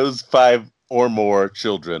 Those 5 or more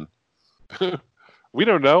children. We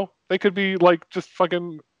don't know. They could be like just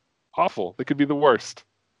fucking awful. They could be the worst.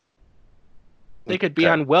 They could be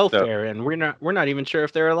on welfare, and we're not even sure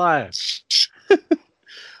if they're alive.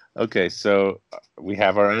 Okay, so we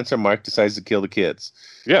have our answer. Mark decides to kill the kids.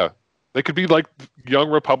 Yeah, they could be like young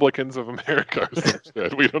Republicans of America or some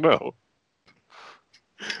shit. We don't know.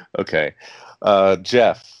 Okay,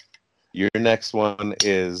 Jeff, your next one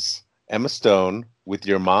is Emma Stone with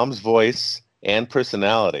your mom's voice and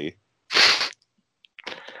personality.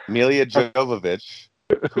 Mila Jovovich,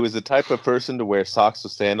 who is the type of person to wear socks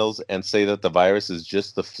with sandals and say that the virus is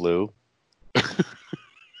just the flu.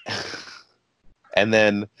 And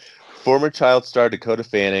then former child star Dakota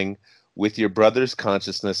Fanning with your brother's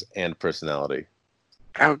consciousness and personality.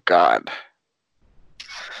 Oh God.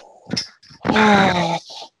 Wow.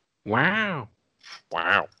 Wow.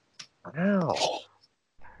 Wow.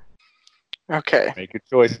 Okay. Make your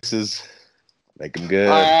choices. Make them good.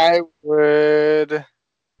 I would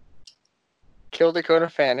kill Dakota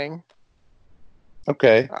Fanning.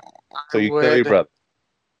 Okay. So you kill your brother.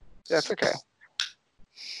 That's okay.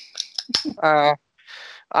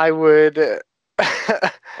 I would.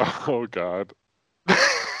 Oh God.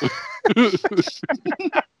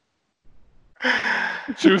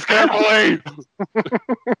 Choose carefully.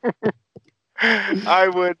 I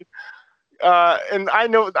would. And I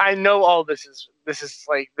know all this is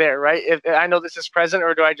like there, right? If I know this is present,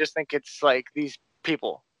 or do I just think it's like these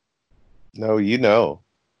people? No, you know.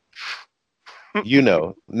 You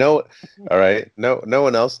know. No. All right. No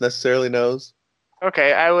one else necessarily knows.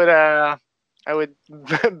 Okay, I would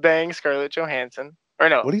bang Scarlett Johansson. Or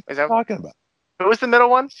no, What are you is that talking about? who was the middle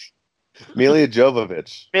one? Mila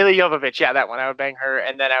Jovovich. Mila Jovovich, yeah, that one. I would bang her,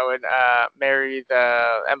 and then I would marry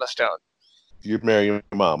the Emma Stone. You'd marry your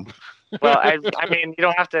mom. Well, I mean, you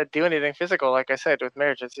don't have to do anything physical, like I said, with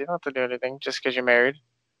marriages. You don't have to do anything just because you're married.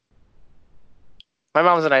 My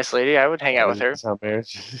mom's a nice lady. I would hang out with her. That's how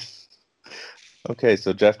marriage. Okay,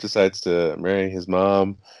 so Jeff decides to marry his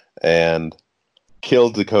mom and kill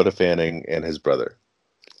Dakota Fanning and his brother.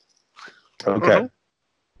 Okay.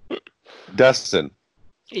 Dustin.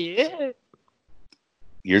 Yeah.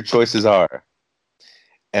 Your choices are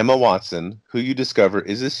Emma Watson, who you discover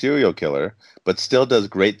is a serial killer, but still does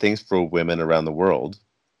great things for women around the world.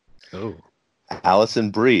 Oh.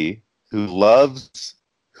 Alison Brie, who loves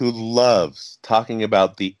talking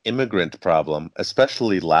about the immigrant problem,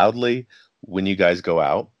 especially loudly when you guys go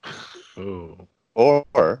out. Oh.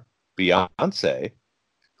 Or Beyonce,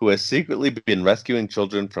 who has secretly been rescuing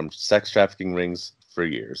children from sex trafficking rings for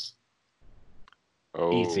years.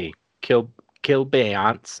 Oh. Easy. Kill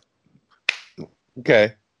Beyonce.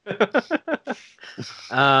 Okay.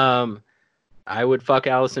 I would fuck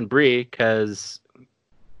Alison Brie because,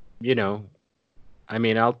 you know, I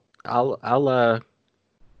mean, I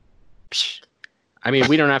mean,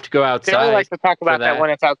 we don't have to go outside. Taylor likes to talk about that when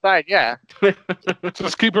it's outside, yeah.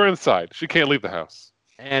 Just keep her inside. She can't leave the house.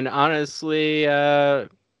 And honestly,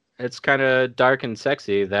 it's kind of dark and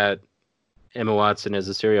sexy that Emma Watson is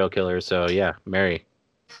a serial killer. So yeah, marry.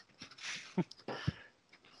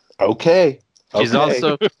 Okay.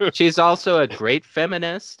 She's also a great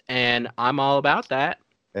feminist, and I'm all about that.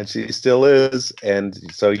 And she still is. And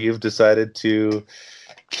so you've decided to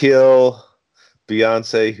kill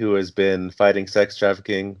Beyonce, who has been fighting sex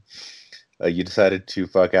trafficking. You decided to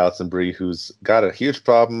fuck Alison Brie, who's got a huge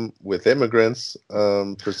problem with immigrants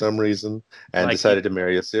for some reason, and decided to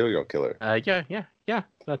marry a serial killer. Yeah.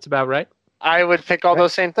 That's about right. I would pick all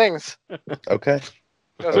those same things. Okay.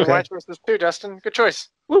 Those are my choices too, Dustin. Good choice.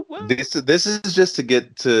 This is just to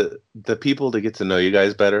get to the people to get to know you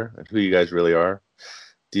guys better and who you guys really are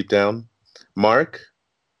deep down. Mark,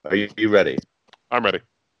 are you ready? I'm ready.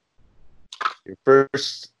 Your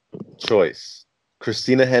first choice,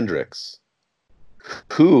 Christina Hendricks,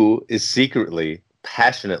 who is secretly,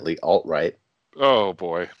 passionately alt-right. Oh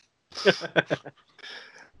boy.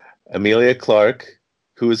 Emilia Clarke,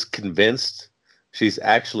 who is convinced she's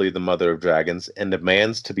actually the mother of dragons and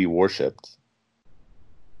demands to be worshipped.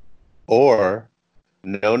 Or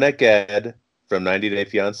Nona Ged from 90 Day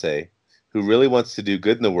Fiancé, who really wants to do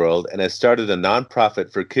good in the world and has started a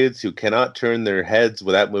nonprofit for kids who cannot turn their heads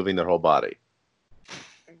without moving their whole body.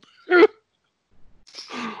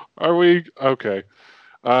 Are we okay?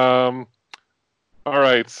 All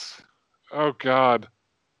right. Oh God.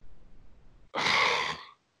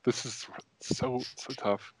 This is so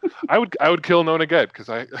tough. I would kill Nona Ged because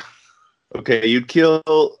I. Okay, you'd kill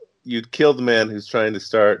the man who's trying to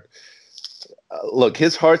start. Look,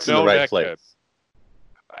 his heart's in the right place.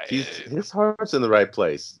 His heart's in the right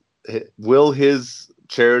place. Will his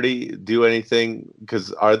charity do anything?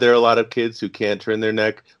 Because are there a lot of kids who can't turn their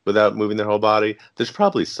neck without moving their whole body? There's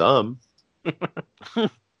probably some. So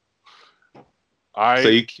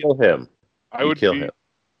you kill him. I would kill him.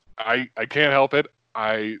 I can't help it.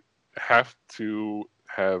 I have to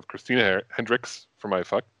have Christina Hendricks for my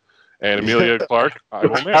fuck. And Emilia Clarke, I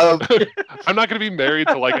will marry. I'm not going to be married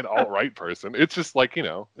to like an alt-right person. It's just like,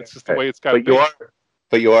 it's just the way it's got to be.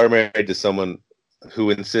 But you are married to someone who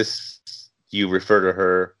insists you refer to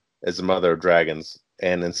her as the mother of dragons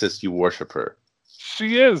and insists you worship her.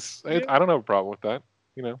 She is. I don't have a problem with that,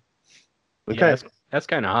 Okay. Yeah, that's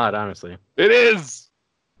kind of hot, honestly. It is.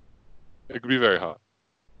 It could be very hot.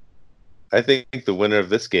 I think the winner of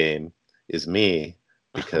this game is me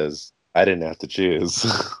because I didn't have to choose.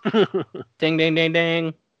 Ding, ding, ding,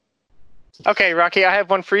 ding. Okay, Rocky, I have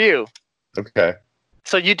one for you. Okay.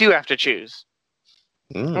 So you do have to choose.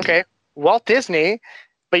 Mm. Okay. Walt Disney,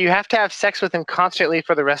 but you have to have sex with him constantly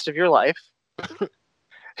for the rest of your life.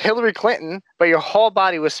 Hillary Clinton, but your whole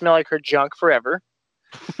body will smell like her junk forever.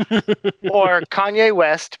 Or Kanye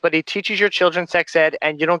West, but he teaches your children sex ed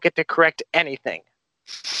and you don't get to correct anything.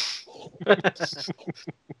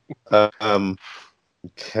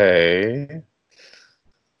 Okay.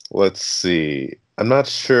 Let's see. I'm not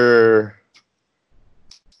sure.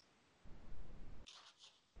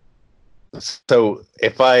 So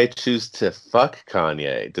if I choose to fuck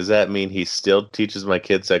Kanye, does that mean he still teaches my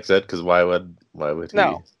kids sex ed? Because why would he?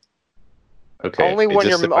 No. Okay. Only when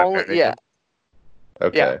just you're if I'm only married yeah. him?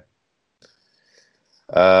 Okay.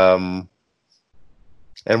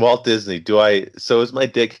 And Walt Disney, so is my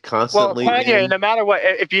dick Well, constantly Kanye, in? no matter what,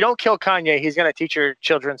 if you don't kill Kanye, he's gonna teach your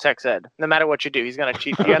children sex ed. No matter what you do, he's gonna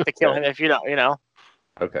teach. You have to kill him if you don't. You know.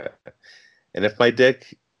 Okay. And if my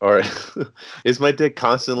dick, or is my dick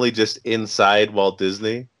constantly just inside Walt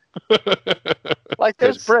Disney? Like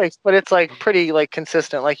there's breaks, but it's like pretty like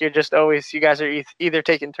consistent. Like you're just always, you guys are either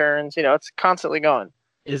taking turns. You know, it's constantly going.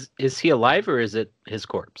 Is he alive or is it his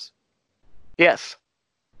corpse? Yes.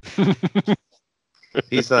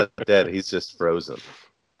 He's not dead. He's just frozen.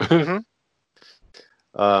 Mm-hmm.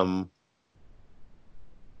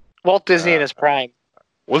 Walt Disney in his prime.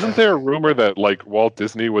 Wasn't there a rumor that like Walt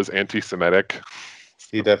Disney was anti-Semitic?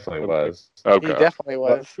 He definitely was. Okay. He definitely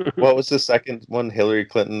was. What was the second one? Hillary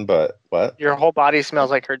Clinton, but what? Your whole body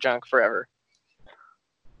smells like her junk forever.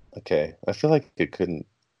 Okay. I feel like it couldn't.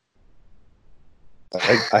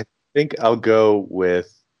 I think I'll go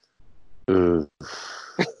with. And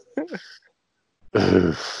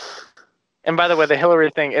by the way, the Hillary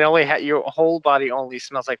thing, it only your whole body only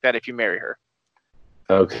smells like that if you marry her.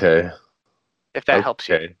 Okay. If that helps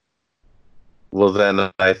you. Well, then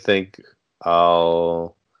I think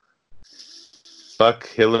I'll fuck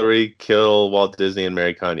Hillary, kill Walt Disney, and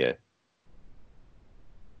marry Kanye.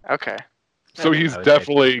 Okay. So he's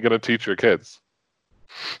definitely gonna teach your kids.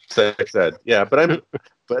 Sex ed, yeah, but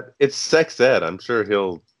it's sex ed. I'm sure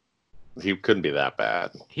he couldn't be that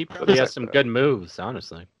bad. He probably has some good moves,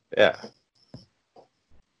 honestly. Yeah.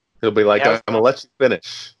 He'll be like, I'm gonna let you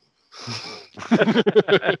finish.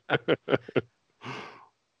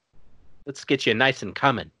 Let's get you nice and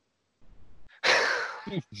coming.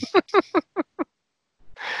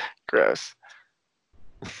 Gross.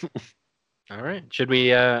 All right. Should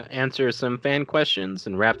we answer some fan questions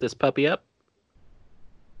and wrap this puppy up?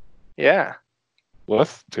 Yeah.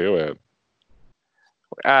 Let's do it.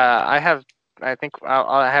 I think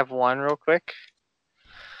I'll have one real quick.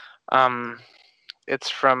 It's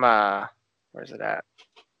from where's it at?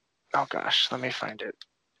 Oh gosh, let me find it.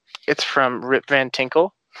 It's from Rip Van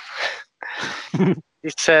Tinkle. He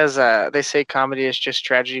says, they say comedy is just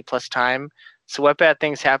tragedy plus time. So what bad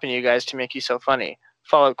things happen to you guys to make you so funny?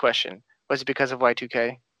 Follow-up question. Was it because of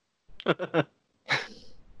Y2K?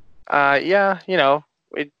 Yeah, you know,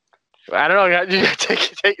 I don't know. You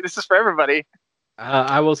take this is for everybody.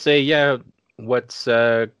 I will say, yeah, what's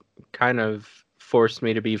kind of forced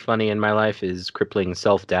me to be funny in my life is crippling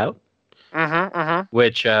self-doubt.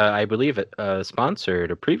 Which I believe it sponsored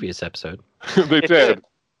a previous episode. They did.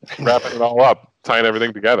 Wrapping it all up, tying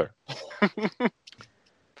everything together.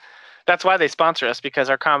 That's why they sponsor us, because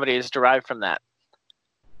our comedy is derived from that.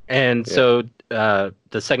 And so the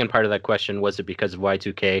second part of that question, was it because of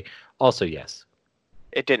Y2K? Also, yes.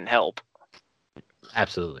 It didn't help.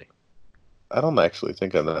 Absolutely. I don't actually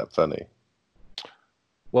think I'm that funny.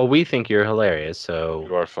 Well, we think you're hilarious, so...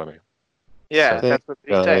 You are funny. Yeah, that's what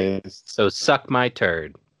they say. So suck my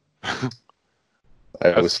turd. I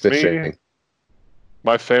was fishing. Me.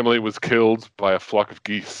 My family was killed by a flock of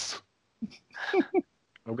geese.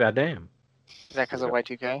 Oh, goddamn. Is that because of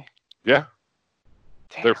Y2K? Yeah.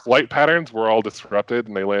 Damn. Their flight patterns were all disrupted,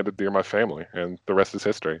 and they landed near my family, and the rest is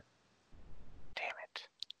history.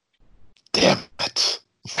 Damn it.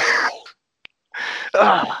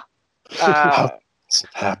 How has it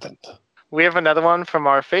happened? We have another one from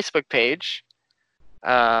our Facebook page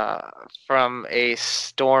from a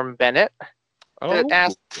Storm Bennett that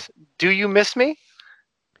asks, do you miss me?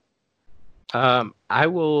 I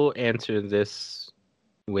will answer this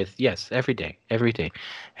with yes, every day. Every day,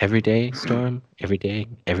 Storm, every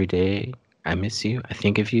day. I miss you. I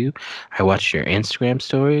think of you. I watch your Instagram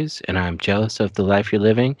stories, and I'm jealous of the life you're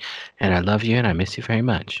living, and I love you, and I miss you very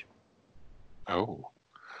much. Oh.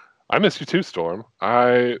 I miss you too, Storm.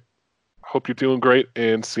 I hope you're doing great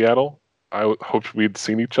in Seattle. I hoped we'd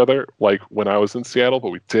seen each other like when I was in Seattle, but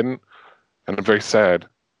we didn't. And I'm very sad,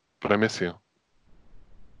 but I miss you.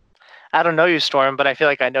 I don't know you, Storm, but I feel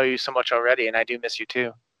like I know you so much already, and I do miss you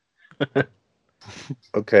too.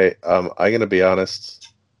 Okay, I'm gonna be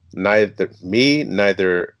honest.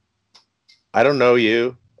 Neither. I don't know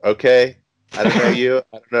you. Okay, I don't know you.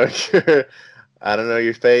 I don't know your. I don't know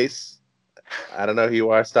your face. I don't know who you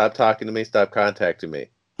are. Stop talking to me. Stop contacting me.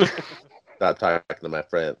 Stop talking to my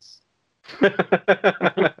friends.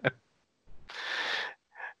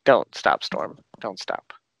 Don't stop, Storm. Don't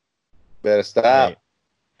stop. Better stop. Right.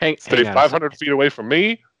 Hang Stay on 500 feet away from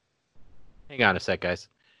me. Hang on a sec, guys.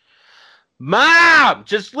 Mom,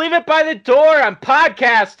 just leave it by the door. I'm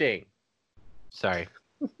podcasting. Sorry,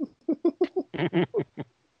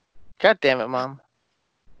 God damn it, Mom.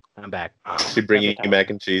 I'm back. Is she bringing you mac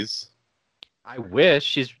and cheese? I wish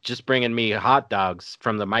she's just bringing me hot dogs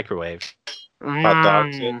from the microwave. Hot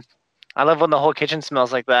dogs. I love when the whole kitchen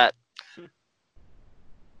smells like that.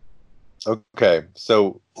 Okay,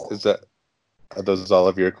 so are those all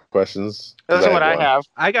of your questions? Those are what I have.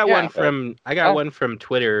 I got Yeah. one from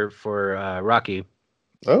Twitter for Rocky.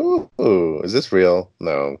 Oh, is this real?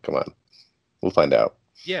 No, come on. We'll find out.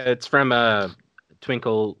 Yeah, it's from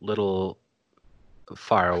Twinkle Little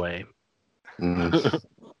Far Away. Mm.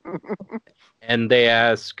 And they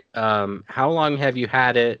ask, how long have you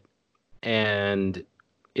had it, and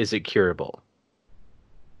is it curable?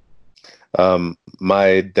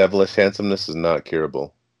 My devilish handsomeness is not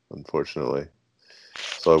curable, unfortunately.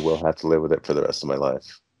 So I will have to live with it for the rest of my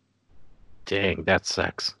life. Dang, that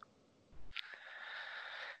sucks.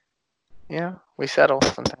 Yeah, we settle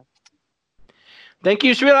sometimes. Thank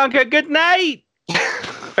you, Sri Lanka. Good night.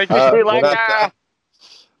 Thank you, Sri we're not Lanka.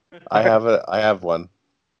 done. I have one.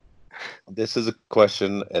 This is a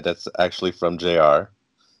question that's actually from JR.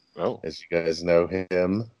 Oh. As you guys know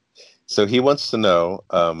him. So he wants to know,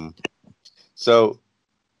 so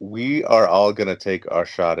we are all going to take our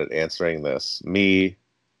shot at answering this. Me,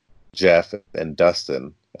 Jeff, and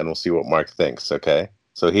Dustin, and we'll see what Mark thinks, okay?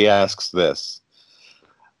 So he asks this.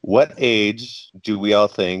 What age do we all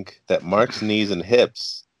think that Mark's knees and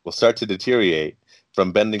hips will start to deteriorate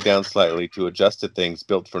from bending down slightly to adjust to things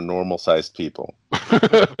built for normal-sized people?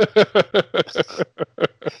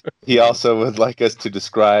 He also would like us to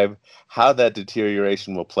describe how that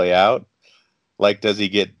deterioration will play out. Like, does he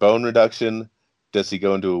get bone reduction? Does he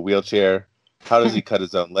go into a wheelchair? How does he cut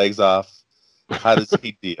his own legs off? How does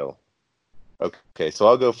he deal? Okay, so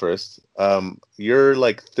I'll go first. You're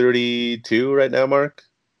like 32 right now, Mark?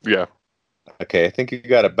 Yeah. Okay, I think you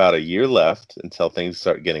got about a year left until things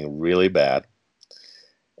start getting really bad.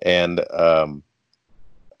 And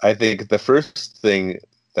I think the first thing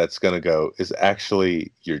that's going to go is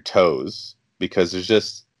actually your toes, because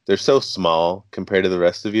they're so small compared to the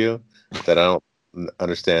rest of you that I don't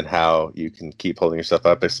understand how you can keep holding yourself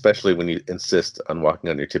up, especially when you insist on walking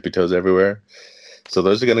on your tippy toes everywhere. So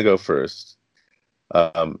those are going to go first.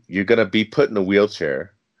 You're going to be put in a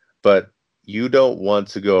wheelchair, but you don't want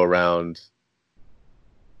to go around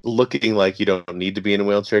looking like you don't need to be in a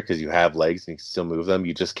wheelchair because you have legs and you can still move them.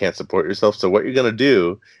 You just can't support yourself. So what you're going to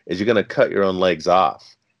do is you're going to cut your own legs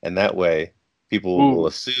off. And that way people will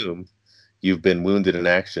assume you've been wounded in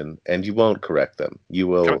action and you won't correct them. You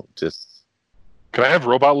will Can I have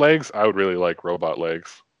robot legs? I would really like robot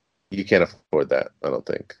legs. You can't afford that, I don't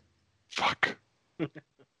think. Fuck.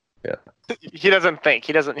 Yeah. He doesn't think.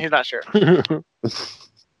 He's not sure.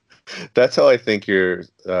 That's how I think your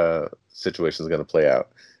situation is going to play out.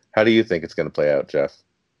 How do you think it's going to play out, Jeff?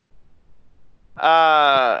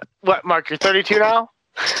 What, Mark? You're 32 now.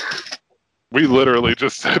 We literally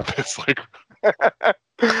just said this like.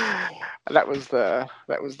 That was the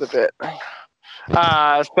bit.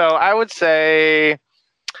 So I would say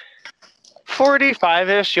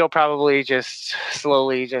 45-ish. You'll probably just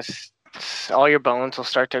slowly all your bones will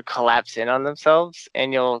start to collapse in on themselves,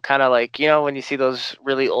 and you'll kind of like, when you see those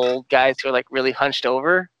really old guys who are like really hunched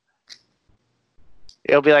over,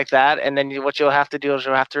 it'll be like that. And then what you'll have to do is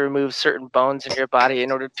you'll have to remove certain bones in your body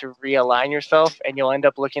in order to realign yourself, and you'll end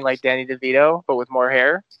up looking like Danny DeVito but with more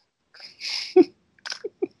hair.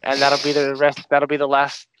 And that'll be the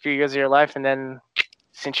last few years of your life. And then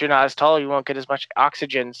since you're not as tall, you won't get as much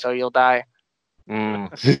oxygen, so you'll die. I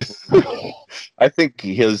think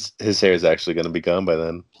his hair is actually going to be gone by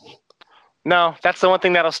then. No, that's the one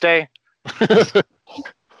thing that'll stay.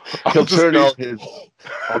 He'll turn all his.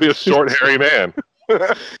 I'll be a short, hairy man.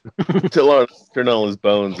 He'll turn all his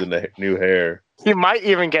bones into new hair. He might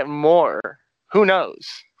even get more. Who knows?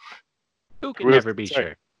 Who can never be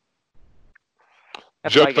sure?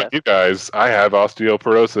 That's Just like you guys, I have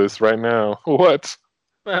osteoporosis right now. What?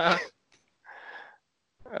 I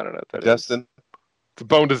don't know what that is. Justin? It's a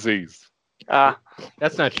bone disease.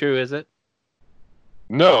 That's not true, is it?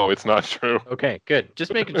 No, it's not true. Okay, good.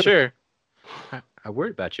 Just making sure. I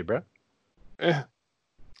worried about you, bro.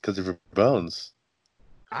 Because of your bones.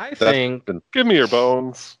 I think Give me your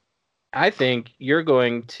bones. you're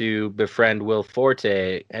going to befriend Will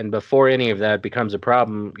Forte, and before any of that becomes a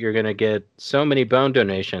problem, you're going to get so many bone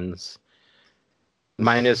donations,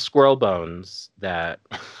 minus squirrel bones, that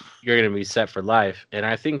you're going to be set for life. And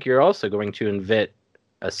I think you're also going to invent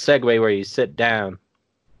a segue where you sit down,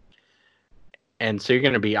 and so you're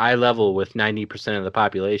going to be eye level with 90% of the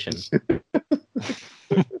population,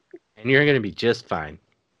 and you're going to be just fine.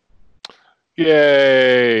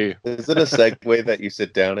 Yay! Is it a Segway that you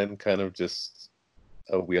sit down in, kind of just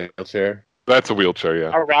a wheelchair? That's a wheelchair,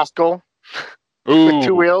 yeah. A rascal Ooh. with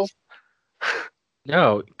 2 wheels.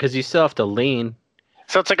 No, because you still have to lean.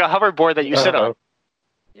 So it's like a hoverboard that you sit on.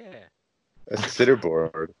 Yeah. A sitter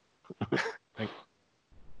board.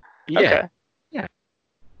 Yeah. Okay. Yeah.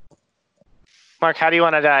 Mark, how do you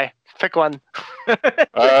want to die? Pick one.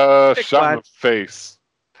 Shot in the face.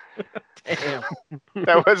 Damn.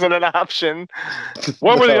 That wasn't an option.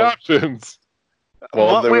 What were the No. options?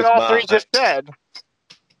 Well, what there we was all three mine. just said.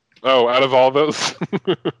 Oh, out of all those?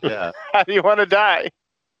 Yeah. How do you want to die?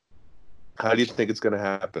 How do you think it's going to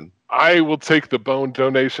happen? I will take the bone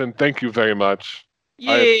donation. Thank you very much.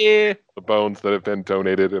 Yeah. The bones that have been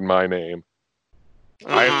donated in my name.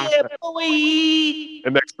 Yeah, boy.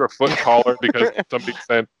 An extra foot taller because somebody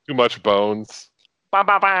sent too much bones. Bone,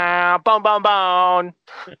 bone, bone, bone, bone, bone.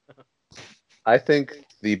 I think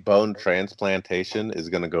the bone transplantation is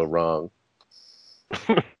going to go wrong.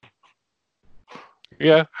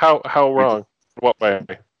 Yeah, how wrong? What way?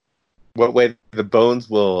 What way? The bones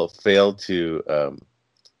will fail to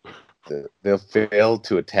they'll fail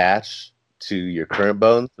to attach to your current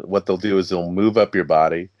bones. What they'll do is they'll move up your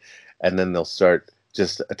body, and then they'll start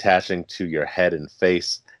just attaching to your head and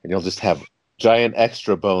face, and you'll just have giant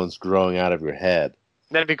extra bones growing out of your head.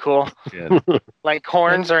 That'd be cool. And Like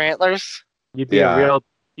horns or antlers. You'd be Yeah.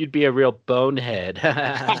 a real bonehead.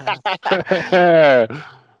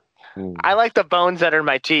 I like the bones that are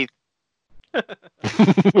my teeth.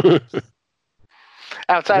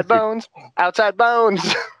 Outside bones. Outside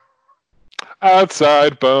bones.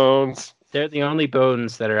 Outside bones. They're the only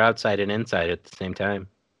bones that are outside and inside at the same time.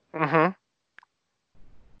 Mm-hmm.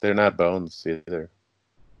 they're not bones either.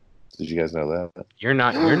 Did you guys know that? You're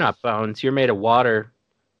not bones. You're made of water.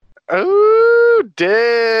 Ooh,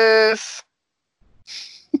 dis.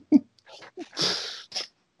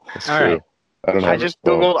 That's All true. right. I don't know. I just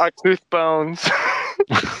googled our tooth bones.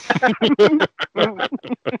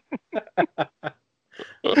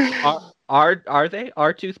 Are they?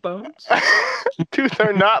 Are tooth bones? Tooth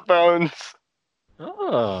are not bones.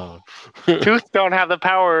 Oh. Tooth don't have the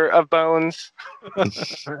power of bones.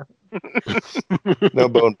 No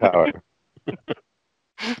bone power.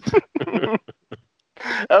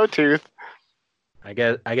 Oh, tooth. I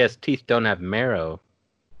guess teeth don't have marrow.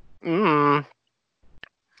 Mm.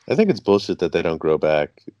 I think it's bullshit that they don't grow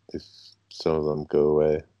back if some of them go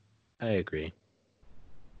away. I agree.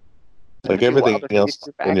 Like That'd be everything wild if else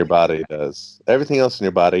teeth grew in your back. body does. Everything else in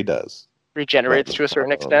your body does. Regenerates to a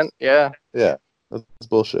certain extent. Yeah. Yeah, that's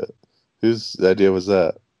bullshit. Whose idea was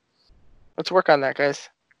that? Let's work on that, guys.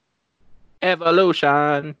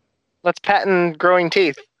 Evolution. Let's patent growing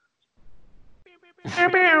teeth.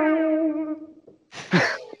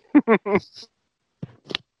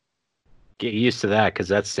 Get used to that because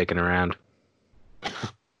that's sticking around.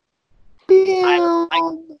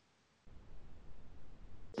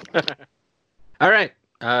 All right.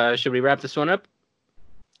 Should we wrap this one up?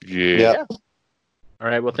 Yeah. Yeah. All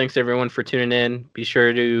right. Well, thanks everyone for tuning in. Be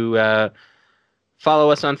sure to follow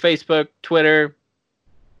us on Facebook, Twitter.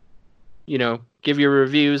 You know, give your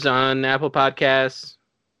reviews on Apple Podcasts.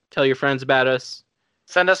 Tell your friends about us.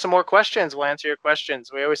 Send us some more questions. We'll answer your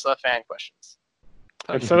questions. We always love fan questions.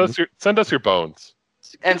 And send us your bones.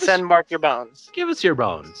 And Give us- send Mark your bones. Give us your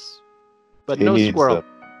bones, but He no needs squirrel. them.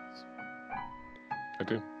 I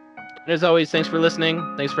do. And as always, thanks for listening.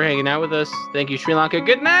 Thanks for hanging out with us. Thank you, Sri Lanka.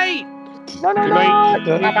 Good night. No, no,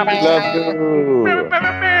 Good night. Love you.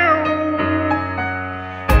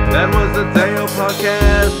 That was the Dale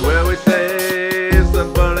podcast where we say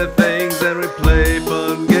some funny things and we play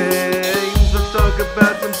fun games. Let's talk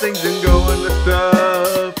about some things and go into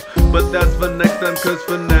stuff. But that's for next time, cause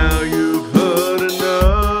for now you